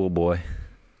probably the pool boy.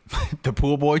 The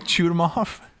pool boy chewed them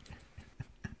off?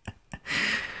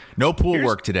 No pool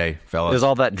work today, fellas. There's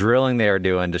all that drilling they were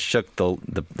doing to shook the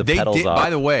petals off. By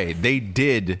the way, they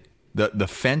did, the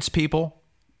fence people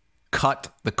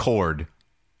cut the cord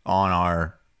on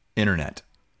our internet.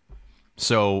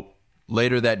 So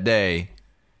later that day,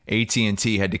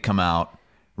 AT&T had to come out,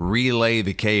 relay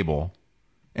the cable,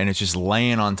 and it's just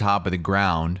laying on top of the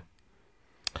ground.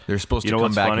 They're supposed to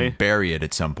come back and bury it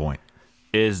at some point.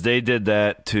 Is they did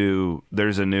that to,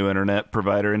 there's a new internet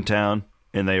provider in town,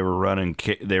 and they were running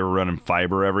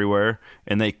fiber everywhere,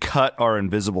 and they cut our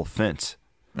invisible fence.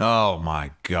 Oh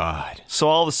my God! So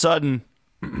all of a sudden,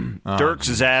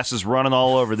 Dirks' ass is running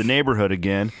all over the neighborhood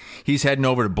again. He's heading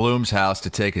over to Bloom's house to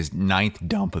take his 9th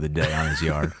dump of the day on his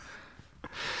yard.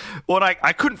 Well,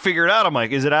 I couldn't figure it out. I'm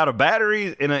like, is it out of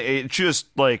batteries? And it just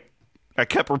like I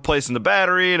kept replacing the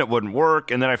battery and it wouldn't work.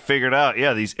 And then I figured out,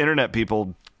 yeah, these internet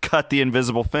people cut the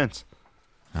invisible fence.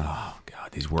 Oh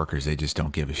God, these workers, they just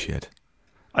don't give a shit.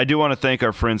 I do want to thank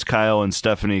our friends Kyle and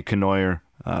Stephanie Knoyer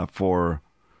for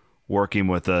working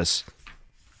with us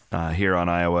here on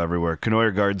Iowa Everywhere.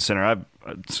 Knoyer Garden Center.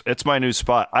 It's my new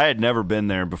spot. I had never been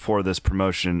there before this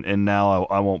promotion, and now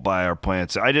I won't buy our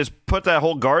plants. I just put that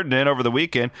whole garden in over the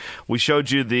weekend. We showed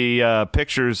you the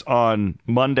pictures on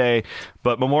Monday,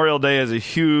 but Memorial Day is a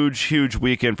huge, huge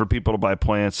weekend for people to buy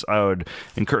plants. I would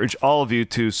encourage all of you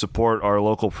to support our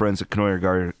local friends at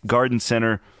Knoyer Garden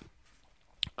Center,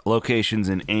 locations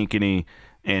in Ankeny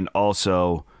and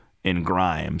also in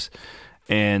Grimes.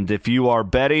 And if you are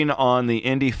betting on the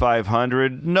Indy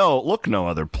 500, look no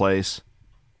other place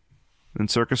than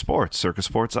Circus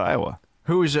Sports, Iowa.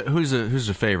 Who's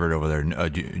a favorite over there?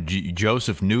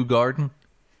 Joseph Newgarden?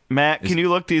 Matt, can you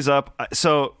look these up?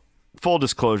 So, full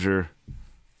disclosure,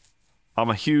 I'm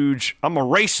a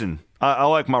racing. I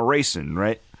like my racing,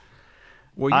 right?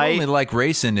 Well, you only like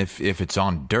racing if it's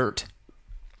on dirt.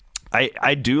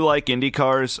 I do like Indy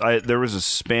cars. There was a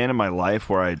span in my life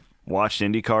where I watched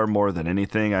IndyCar more than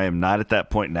anything. I am not at that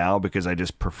point now because I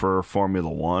just prefer Formula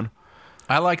One.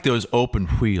 I like those open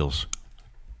wheels.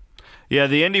 Yeah,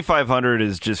 the Indy 500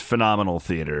 is just phenomenal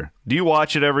theater. Do you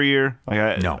watch it every year?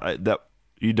 No.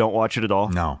 You don't watch it at all?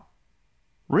 No.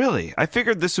 Really? I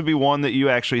figured this would be one that you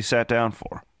actually sat down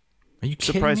for. Are you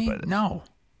surprised kidding me? by this? No.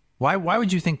 Why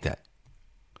would you think that?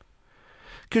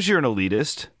 Because you're an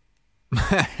elitist.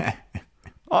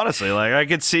 Honestly, like I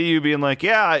could see you being like,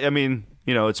 yeah, I mean,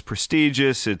 you know, it's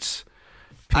prestigious. It's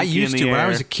I used to. when I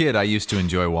was a kid, I used to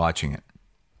enjoy watching it.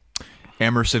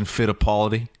 Emerson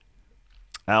Fittipaldi.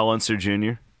 Al Unser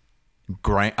Jr.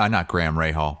 Not Graham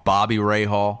Rahal. Bobby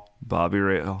Rahal.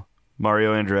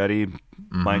 Mario Andretti.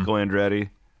 Michael Andretti.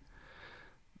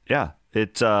 Yeah.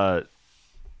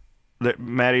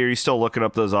 Maddie, are you still looking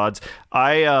up those odds?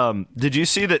 Did you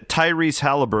see that Tyrese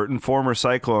Halliburton, former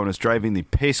Cyclone, is driving the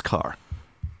pace car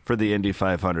for the Indy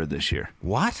 500 this year?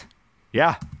 What?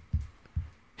 Yeah.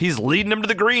 He's leading him to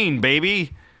the green,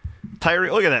 baby.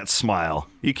 Tyrese, look at that smile.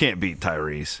 You can't beat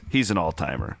Tyrese. He's an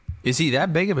all-timer. Is he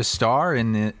that big of a star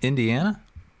in Indiana?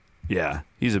 Yeah,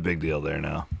 he's a big deal there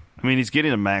now. I mean, he's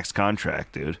getting a max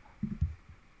contract, dude.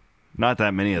 Not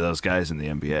that many of those guys in the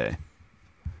NBA.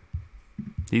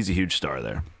 He's a huge star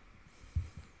there.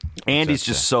 And he's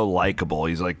just so likable.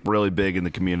 He's like really big in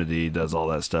the community. He does all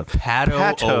that stuff.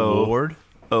 Pato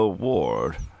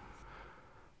Award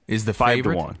is the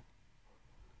 5-1.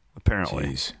 Apparently.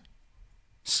 Jeez.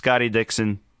 Scotty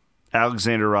Dixon,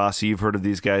 Alexander Rossi. You've heard of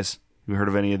these guys? You heard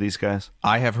of any of these guys?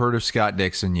 I have heard of Scott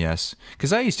Dixon, yes.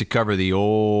 Because I used to cover the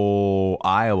old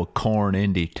Iowa Corn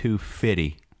Indy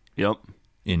 250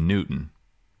 in Newton.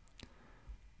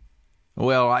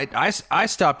 Well, I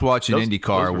stopped watching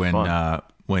IndyCar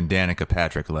when Danica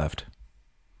Patrick left.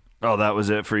 Oh, that was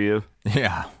it for you?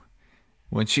 Yeah.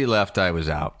 When she left, I was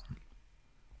out.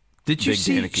 Did you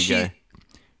see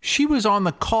she was on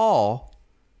the call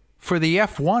for the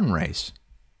F1 race?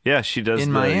 Yeah, she does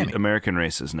in the Miami. American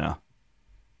races now.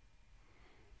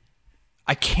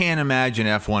 I can't imagine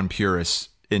F1 purists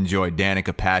enjoy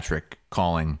Danica Patrick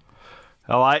calling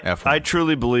F1. I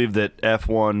truly believe that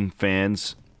F1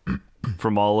 fans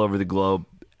from all over the globe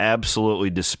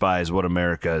absolutely despise what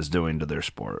America is doing to their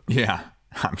sport. Yeah,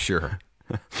 I'm sure.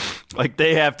 Like,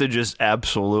 they have to just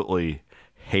absolutely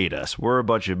hate us. We're a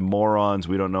bunch of morons.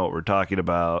 We don't know what we're talking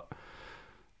about.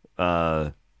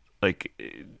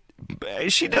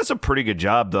 She does a pretty good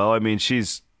job, though. I mean, she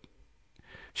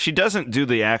doesn't do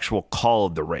the actual call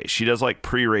of the race. She does like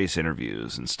pre-race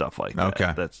interviews and stuff like that.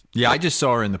 Okay. I just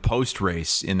saw her in the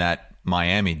post-race in that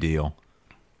Miami deal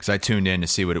because I tuned in to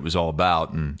see what it was all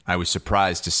about, and I was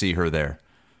surprised to see her there.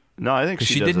 No, I think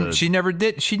she never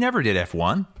did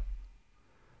F1.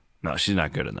 No, she's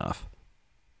not good enough.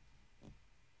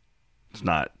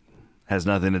 Has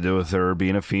nothing to do with her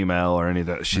being a female or any of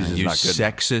that. She's just not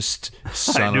good. Sexist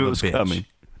son I knew of a it was bitch. coming.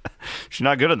 She's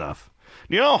not good enough.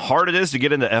 You know how hard it is to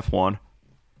get into F1?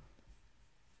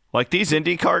 Like, these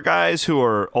IndyCar guys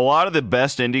a lot of the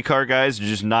best IndyCar guys are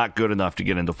just not good enough to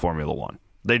get into Formula One.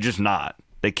 They're just not.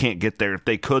 They can't get there. If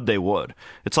they could, they would.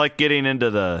 It's like getting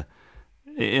into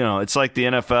it's like the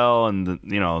NFL and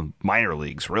the, minor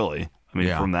leagues, really. I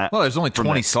mean, from that. Well, there's only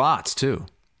 20 slots, too.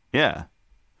 Yeah.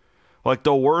 Like,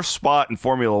 the worst spot in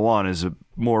Formula One is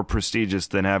more prestigious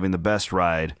than having the best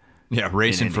ride. Yeah,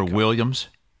 racing for Williams.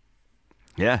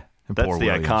 Yeah, that's Poor the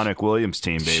Williams. iconic Williams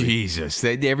team, baby. Jesus.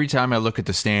 Every time I look at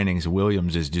the standings,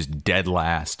 Williams is just dead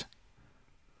last.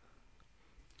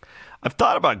 I've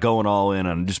thought about going all in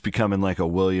on just becoming like a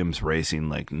Williams racing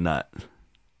like nut.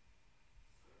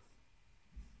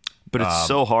 But it's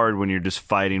so hard when you're just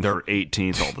fighting for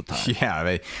 18th all the time.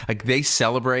 Yeah, they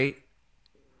celebrate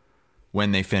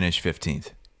when they finish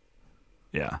 15th.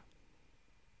 Yeah.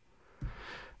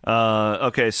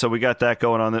 Okay, so we got that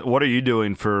going on. What are you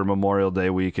doing for Memorial Day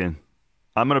weekend?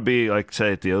 I'm going to be, like,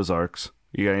 say, at the Ozarks.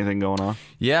 You got anything going on?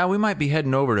 Yeah, we might be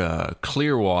heading over to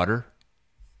Clearwater,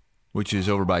 which is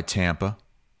over by Tampa.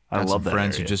 I love some that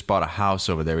friends area. who just bought a house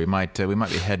over there. We might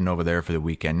be heading over there for the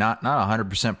weekend. Not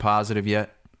 100% positive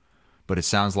yet, but it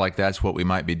sounds like that's what we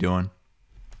might be doing.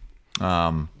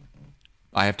 I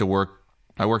have to work.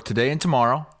 I work today and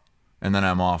tomorrow, and then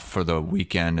I'm off for the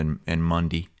weekend and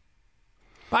Monday.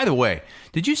 By the way,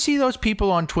 did you see those people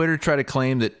on Twitter try to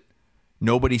claim that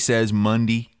nobody says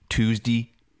Monday,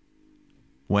 Tuesday,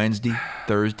 Wednesday,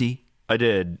 Thursday? I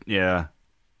did, yeah.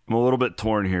 I'm a little bit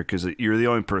torn here because you're the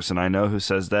only person I know who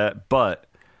says that, but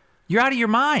You're out of your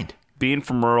mind. being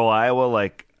from rural Iowa,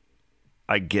 like,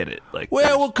 I get it. Like,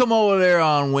 Well, we'll come over there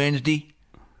on Wednesday.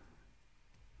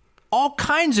 All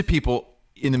kinds of people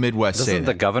in the Midwest say Doesn't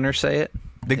that. the governor say it?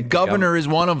 The governor is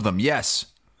one of them, yes.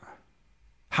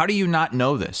 How do you not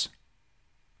know this?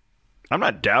 I'm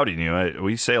not doubting you.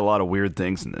 We say a lot of weird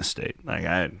things in this state. Like,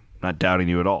 I'm not doubting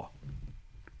you at all.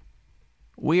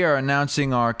 We are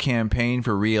announcing our campaign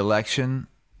for re-election.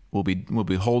 We'll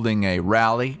be holding a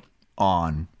rally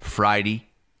on Friday.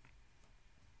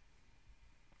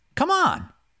 Come on.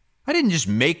 I didn't just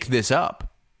make this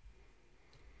up.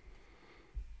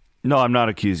 No, I'm not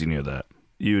accusing you of that.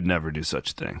 You would never do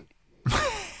such a thing.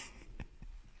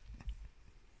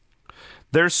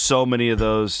 There's so many of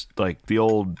those, like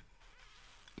the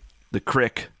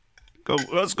crick.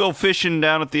 Let's go fishing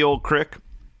down at the old crick.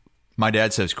 My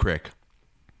dad says crick.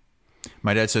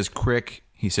 My dad says crick.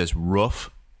 He says roof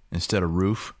instead of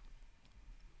roof.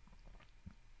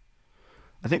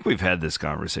 I think we've had this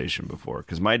conversation before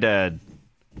because my dad,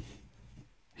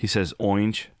 he says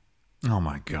orange. Oh,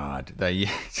 my God. I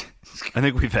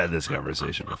think we've had this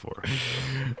conversation before.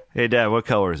 Hey, Dad, what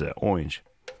color is that? Orange.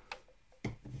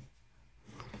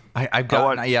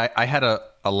 I had a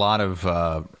lot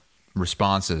of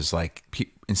responses. Like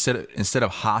instead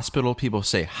of hospital, people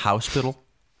say hospital.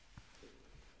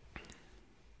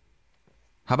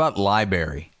 How about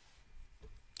library?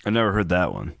 I never heard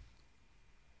that one.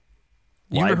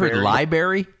 You ever heard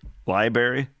library?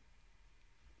 Library?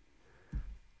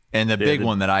 And the big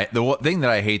one the thing that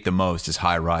I hate the most, is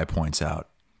High Rye points out,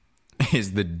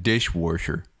 is the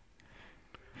dishwasher.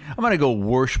 I'm gonna go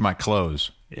wash my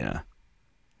clothes. Yeah.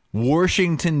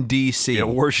 Washington, D.C. Yeah,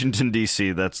 Washington,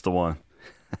 D.C., that's the one.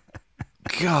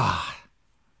 God.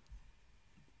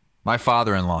 My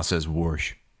father-in-law says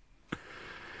wash.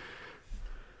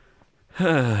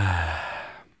 Yeah,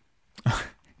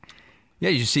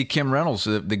 you see Kim Reynolds,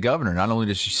 the governor, not only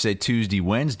does she say Tuesday,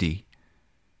 Wednesday,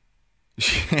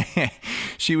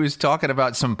 she was talking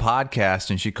about some podcast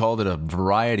and she called it a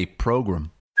variety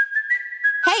program.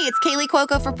 Hey, it's Kaylee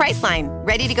Cuoco for Priceline.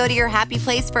 Ready to go to your happy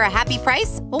place for a happy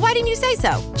price? Well, why didn't you say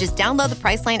so? Just download the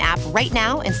Priceline app right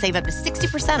now and save up to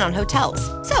 60% on hotels.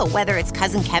 So whether it's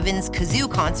Cousin Kevin's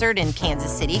Kazoo Concert in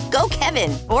Kansas City, go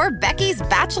Kevin, or Becky's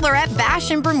Bachelorette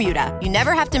Bash in Bermuda, you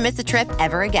never have to miss a trip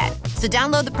ever again. So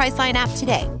download the Priceline app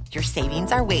today. Your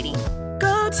savings are waiting.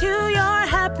 Go to your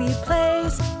happy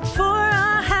place for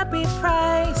a happy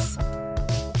price.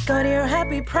 Go to your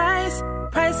happy price,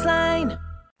 Priceline.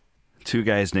 Two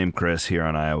guys named Chris here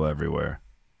on Iowa Everywhere.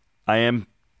 I am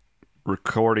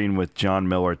recording with John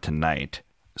Miller tonight,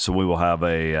 so we will have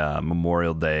a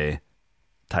Memorial Day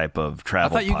type of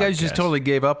travel I thought you guys podcast. just totally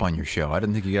gave up on your show. I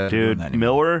didn't think you guys were doing that Dude,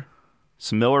 anymore.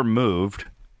 Miller moved.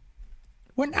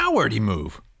 Where'd he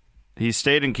move? He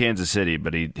stayed in Kansas City,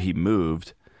 but he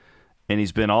moved, and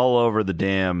he's been all over the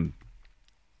damn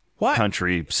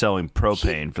country selling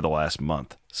propane for the last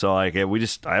month. So like I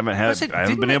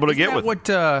haven't been able to get with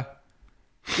him.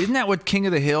 Isn't that what King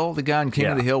of the Hill, the guy in King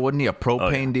of the Hill, wasn't he a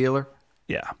propane dealer?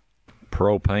 Yeah.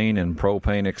 Propane and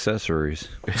propane accessories.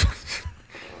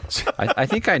 I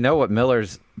think I know what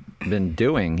Miller's been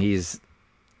doing. He's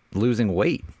losing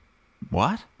weight.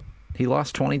 What? He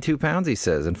lost 22 pounds, he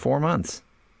says, in 4 months.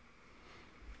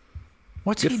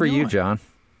 What's Good he for doing? you, John.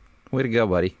 Way to go,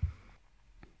 buddy.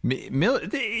 He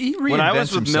reinvents When I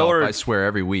was with himself, Miller, I swear,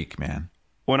 every week, man.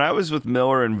 When I was with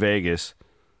Miller in Vegas,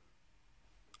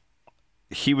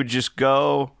 he would just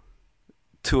go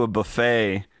to a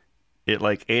buffet at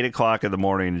like 8 o'clock in the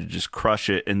morning to just crush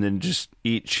it and then just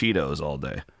eat Cheetos all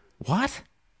day. What?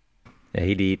 Yeah,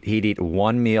 he'd eat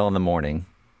one meal in the morning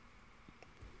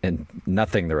and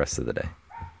nothing the rest of the day.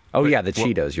 Oh, yeah, the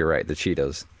Cheetos. You're right, the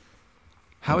Cheetos.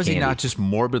 How is he not just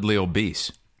morbidly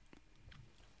obese?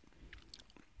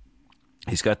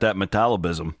 He's got that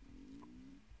metabolism.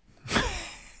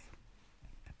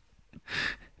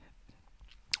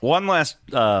 One last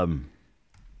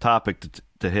topic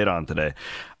to hit on today.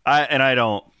 I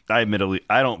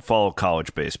don't follow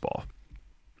college baseball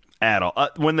at all.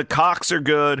 When the Cox are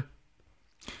good,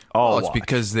 it's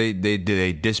because they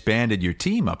disbanded your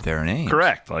team up there in Ames.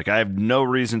 Correct. Like, I have no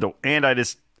reason to, and I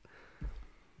just,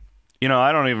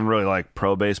 I don't even really like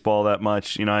pro baseball that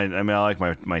much. I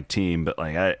like my team, but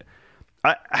like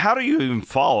how do you even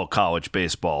follow college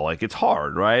baseball? Like, it's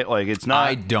hard, right? Like, it's not.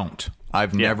 I don't.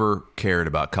 I've never cared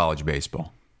about college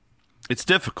baseball. It's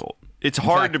difficult. It's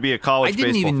hard to be a college baseball fan.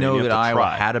 I didn't even know that Iowa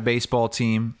try. had a baseball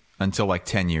team until like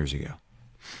 10 years ago.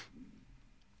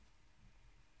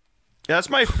 Yeah, that's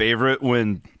my favorite,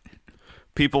 when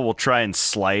people will try and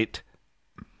slight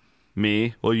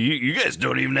me. Well, you guys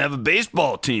don't even have a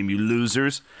baseball team, you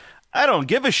losers. I don't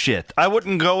give a shit. I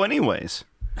wouldn't go anyways.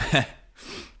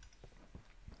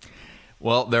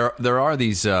 Well, there are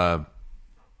these.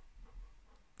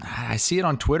 I see it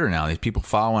on Twitter now. These people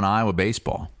following Iowa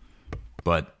baseball,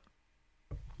 but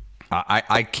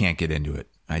I can't get into it.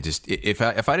 I just if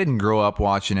I didn't grow up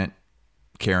watching it,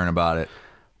 caring about it,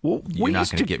 you're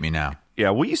not going to get me now.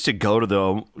 Yeah, we used to go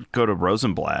to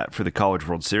Rosenblatt for the College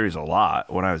World Series a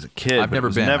lot when I was a kid. I've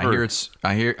never been.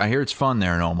 I hear it's fun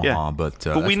there in Omaha, yeah,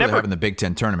 but we never having the Big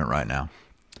Ten tournament right now.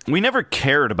 We never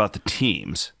cared about the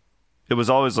teams. It was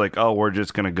always like, oh, we're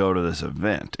just going to go to this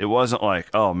event. It wasn't like,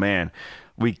 oh man,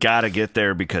 we got to get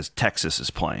there because Texas is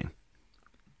playing.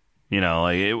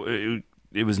 Like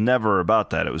it was never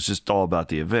about that. It was just all about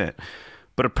the event.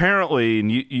 But apparently,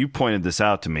 and you pointed this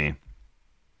out to me,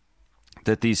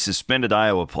 that these suspended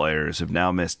Iowa players have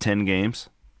now missed 10 games.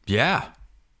 Yeah.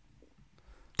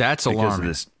 That's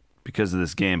alarming. Because of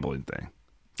this gambling thing.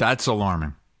 That's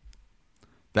alarming.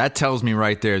 That tells me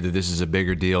right there that this is a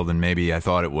bigger deal than maybe I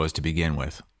thought it was to begin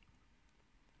with.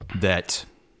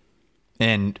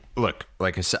 And look,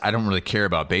 like I said, I don't really care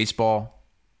about baseball,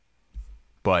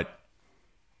 but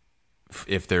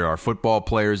if there are football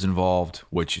players involved,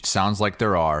 which it sounds like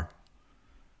there are,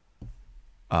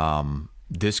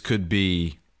 this could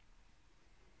be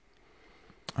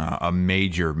a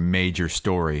major, major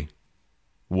story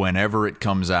whenever it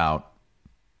comes out,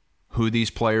 who these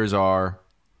players are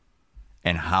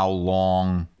and how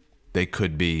long they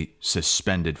could be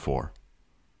suspended for.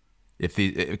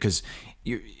 Because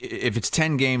if it's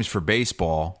 10 games for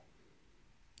baseball,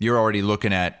 you're already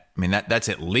looking at, that's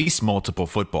at least multiple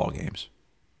football games.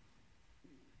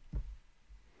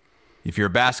 If you're a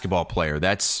basketball player,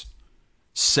 that's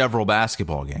several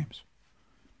basketball games.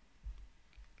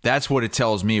 That's what it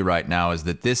tells me right now, is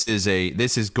that this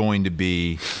is going to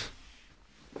be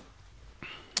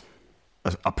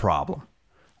a problem.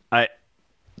 I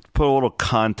put a little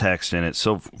context in it.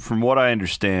 So from what I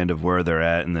understand of where they're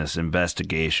at in this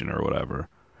investigation or whatever,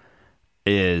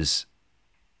 is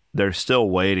they're still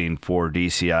waiting for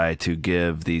DCI to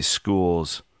give these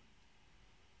schools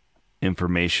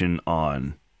information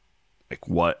on like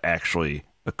what actually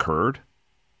occurred.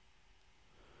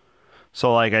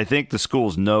 So like, I think the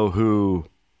schools know who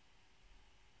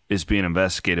is being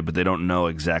investigated, but they don't know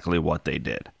exactly what they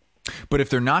did. But if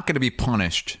they're not going to be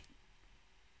punished,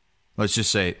 let's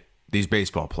just say these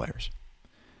baseball players,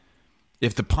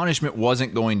 if the punishment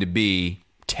wasn't going to be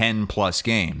 10 plus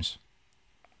games,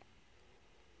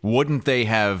 wouldn't they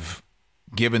have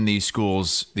given these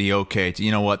schools the okay to,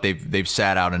 you know what, they've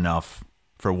sat out enough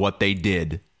for what they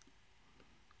did,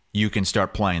 you can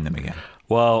start playing them again?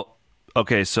 Well,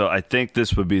 okay, so I think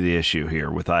this would be the issue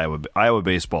here with Iowa. Iowa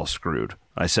baseball screwed.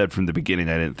 I said from the beginning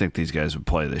I didn't think these guys would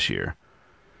play this year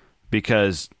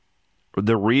because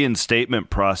the reinstatement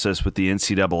process with the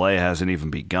NCAA hasn't even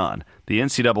begun. The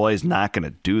NCAA is not going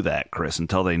to do that, Chris,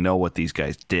 until they know what these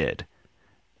guys did.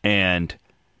 And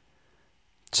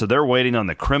so they're waiting on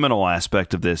the criminal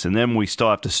aspect of this, and then we still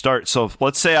have to start. So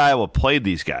let's say Iowa played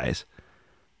these guys,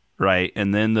 right?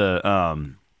 And then the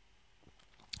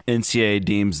NCAA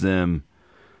deems them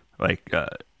like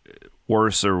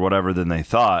worse or whatever than they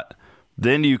thought.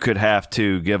 Then you could have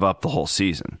to give up the whole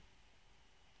season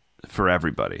for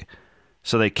everybody.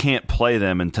 So they can't play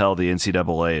them until the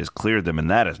NCAA has cleared them,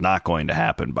 and that is not going to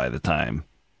happen by the time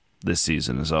this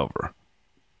season is over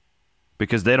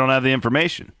because they don't have the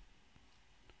information.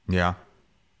 Yeah.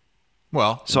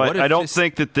 Well, so I don't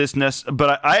think that this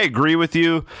but I agree with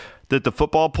you that the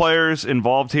football players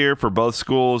involved here for both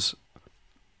schools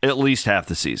at least half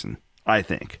the season, I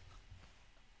think.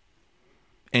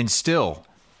 And still,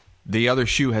 the other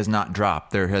shoe has not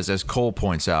dropped. There has, as Cole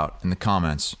points out in the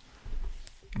comments,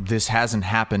 this hasn't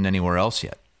happened anywhere else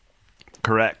yet.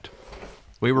 Correct.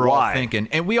 We were all thinking,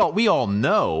 and we all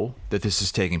know that this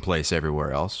is taking place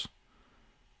everywhere else.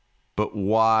 But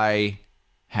why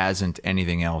hasn't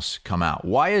anything else come out?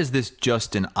 Why is this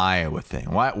just an Iowa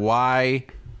thing? Why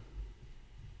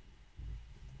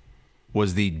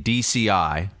was the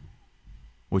DCI,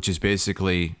 which is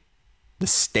basically the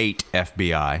state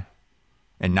FBI,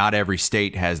 and not every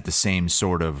state has the same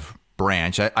sort of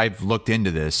branch. I've looked into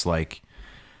this. Like,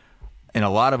 in a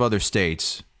lot of other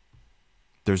states,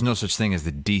 there's no such thing as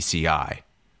the DCI.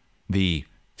 The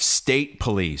state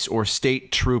police or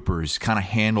state troopers kind of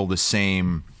handle the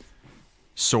same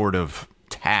sort of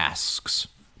tasks.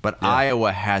 But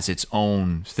Iowa has its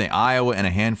own thing. Iowa and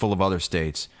a handful of other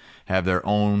states have their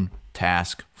own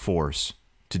task force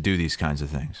to do these kinds of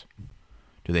things.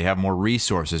 Do they have more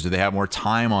resources? Do they have more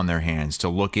time on their hands to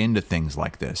look into things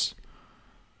like this?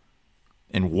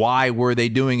 And why were they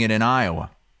doing it in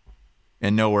Iowa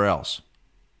and nowhere else?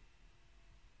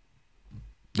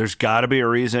 There's got to be a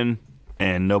reason,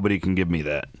 and nobody can give me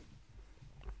that.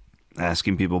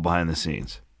 Asking people behind the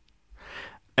scenes.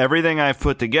 Everything I've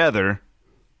put together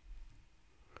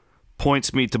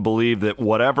points me to believe that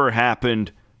whatever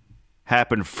happened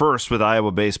first with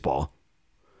Iowa baseball.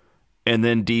 And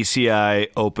then DCI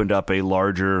opened up a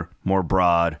larger, more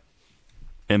broad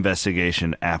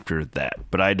investigation after that.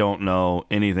 But I don't know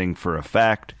anything for a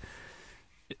fact.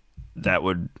 That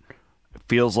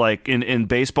feels like in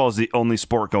baseball is the only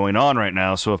sport going on right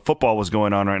now. So if football was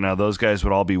going on right now, those guys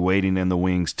would all be waiting in the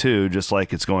wings too, just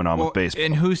like it's going on with baseball.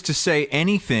 And who's to say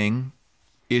anything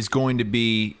is going to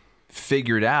be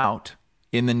figured out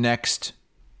in the next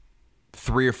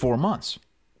 3 or 4 months?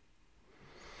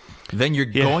 Then you're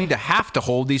going to have to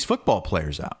hold these football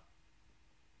players out.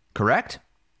 Correct?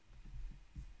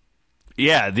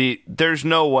 Yeah, there's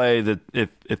no way that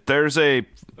if there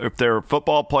are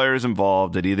football players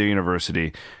involved at either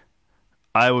university,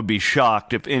 I would be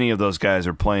shocked if any of those guys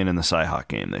are playing in the Cy-Hawk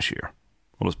game this year.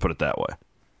 We'll just put it that way.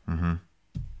 Mm-hmm.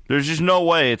 There's just no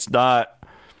way it's not.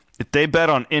 If they bet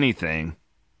on anything,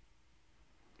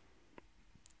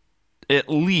 at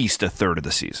least a third of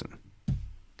the season.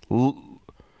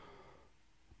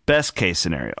 Best case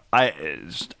scenario, I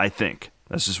think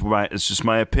it's just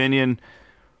my opinion.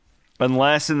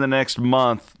 Unless in the next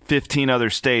month, 15 other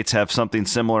states have something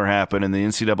similar happen, and the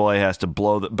NCAA has to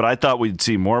blow but I thought we'd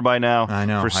see more by now. I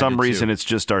know. For some reason, it's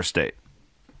just our state.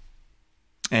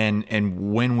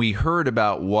 And when we heard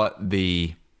about what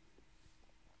the,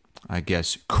 I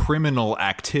guess, criminal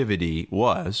activity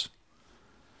was,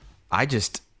 I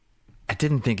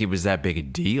didn't think it was that big a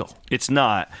deal. It's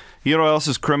not. You know what else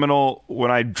is criminal?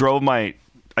 When I dropped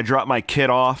my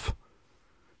kid off,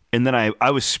 and then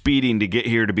I was speeding to get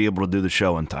here to be able to do the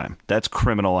show in time. That's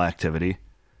criminal activity.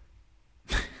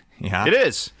 Yeah. It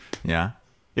is. Yeah.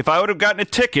 If I would have gotten a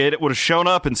ticket, it would have shown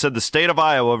up and said the state of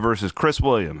Iowa versus Chris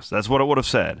Williams. That's what it would have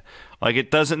said. Like,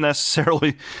 it doesn't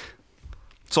necessarily...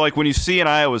 So, like, when you see in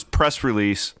Iowa's press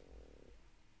release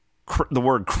the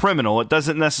word criminal, it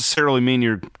doesn't necessarily mean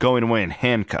you're going away in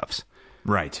handcuffs.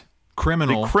 Right.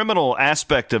 The criminal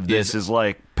aspect of this is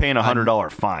like paying a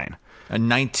 $100 fine. A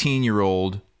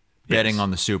 19-year-old betting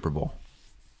on the Super Bowl.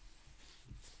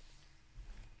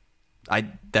 I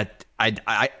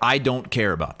don't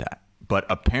care about that, but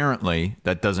apparently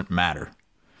that doesn't matter.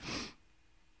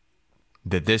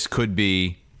 That this could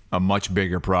be a much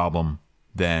bigger problem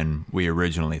than we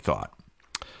originally thought.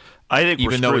 I think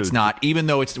even though it's not,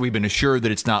 we've been assured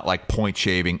that it's not like point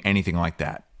shaving, anything like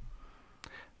that.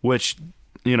 Which,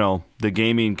 you know, the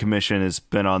Gaming Commission has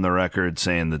been on the record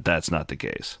saying that that's not the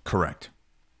case. Correct.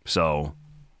 So,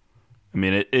 I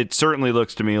mean, it certainly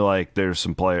looks to me like there's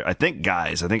some players. I think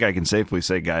I can safely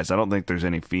say guys. I don't think there's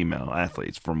any female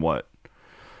athletes from what.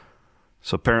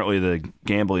 So apparently the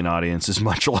gambling audience is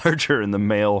much larger in the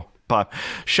male pop.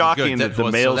 Shocking that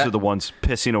the males are the ones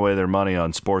pissing away their money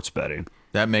on sports betting.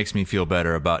 That makes me feel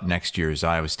better about next year's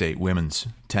Iowa State women's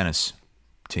tennis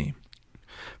team.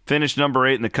 Finished number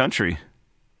 8 in the country.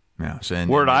 Yeah. So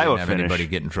where'd Iowa have finish? Anybody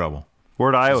get in trouble?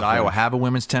 Where'd Iowa Does Iowa finish? have a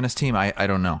women's tennis team? I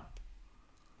don't know.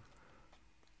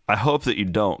 I hope that you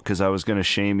don't, because I was going to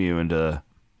shame you into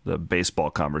the baseball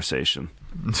conversation.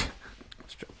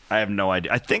 I have no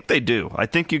idea. I think they do. I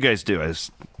think you guys do. I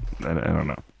don't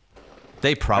know.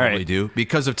 They probably do.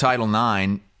 Because of Title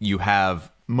IX, you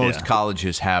have most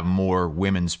colleges have more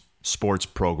women's sports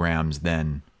programs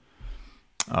than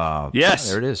Yes.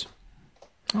 There it is.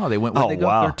 Oh, they went. They go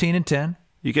wow. 13-10.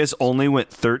 You guys only went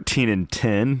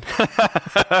 13-10.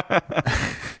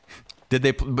 Did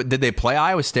they play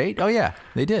Iowa State? Oh yeah,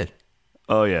 they did.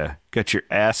 Oh yeah, got your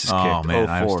asses kicked. Oh man, 0-4.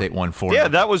 Iowa State won 4. Yeah,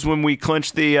 that was when we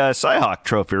clinched the Cyhawk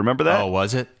Trophy. Remember that? Oh,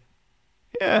 was it?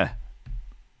 Yeah.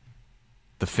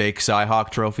 The fake Cyhawk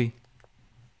Trophy.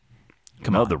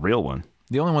 Come on, the real one.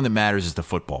 The only one that matters is the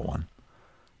football one.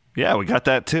 Yeah, we got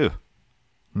that too.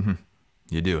 Mm-hmm.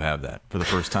 You do have that for the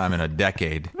first time in a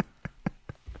decade.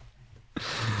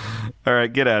 All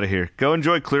right, get out of here. Go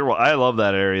enjoy Clearwater. I love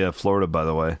that area of Florida, by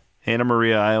the way. Anna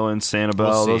Maria Island, Sanibel.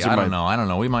 We'll see. Those are I don't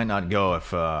know. We might not go if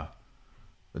the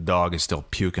dog is still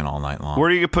puking all night long. Where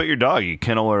do you put your dog? You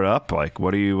kennel her up? Like,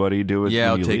 what do you do with? Yeah,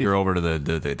 I'll take leave? her over to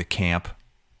the camp.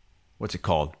 What's it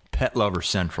called? Pet Lover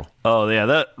Central. Oh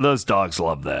yeah, those dogs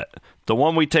love that. The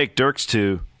one we take Dirks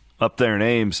to up there in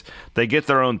Ames, they get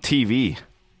their own TV.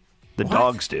 The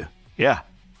dogs do. Yeah.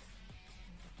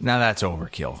 Now that's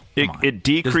overkill. It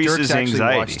decreases Does Dirks actually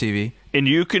anxiety. watch TV? And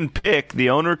the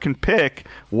owner can pick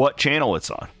what channel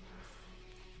it's on.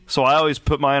 So I always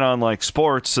put mine on like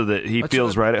sports so that he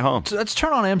feels right at home. So let's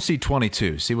turn on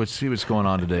MC22. See what's going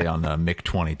on today on Mick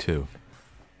 22.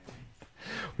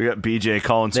 We got BJ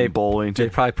calling some bowling. They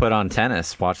probably put on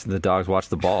tennis. Watch the dogs watch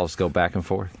the balls go back and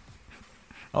forth.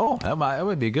 Oh, that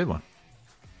would be a good one.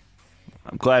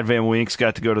 I'm glad Van Winks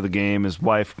got to go to the game. His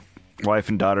wife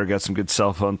and daughter got some good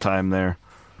cell phone time there.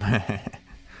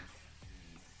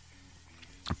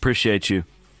 Appreciate you,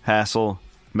 Hassel,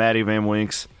 Maddie Van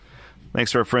Winks.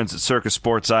 Thanks to our friends at Circus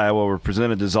Sports Iowa. We're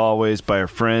presented as always by our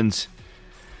friends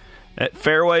at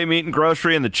Fairway Meat and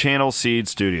Grocery and the Channel Seed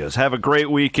Studios. Have a great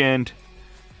weekend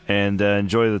and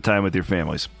enjoy the time with your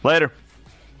families. Later.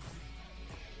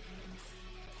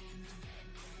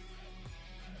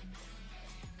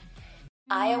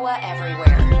 Iowa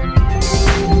Everywhere.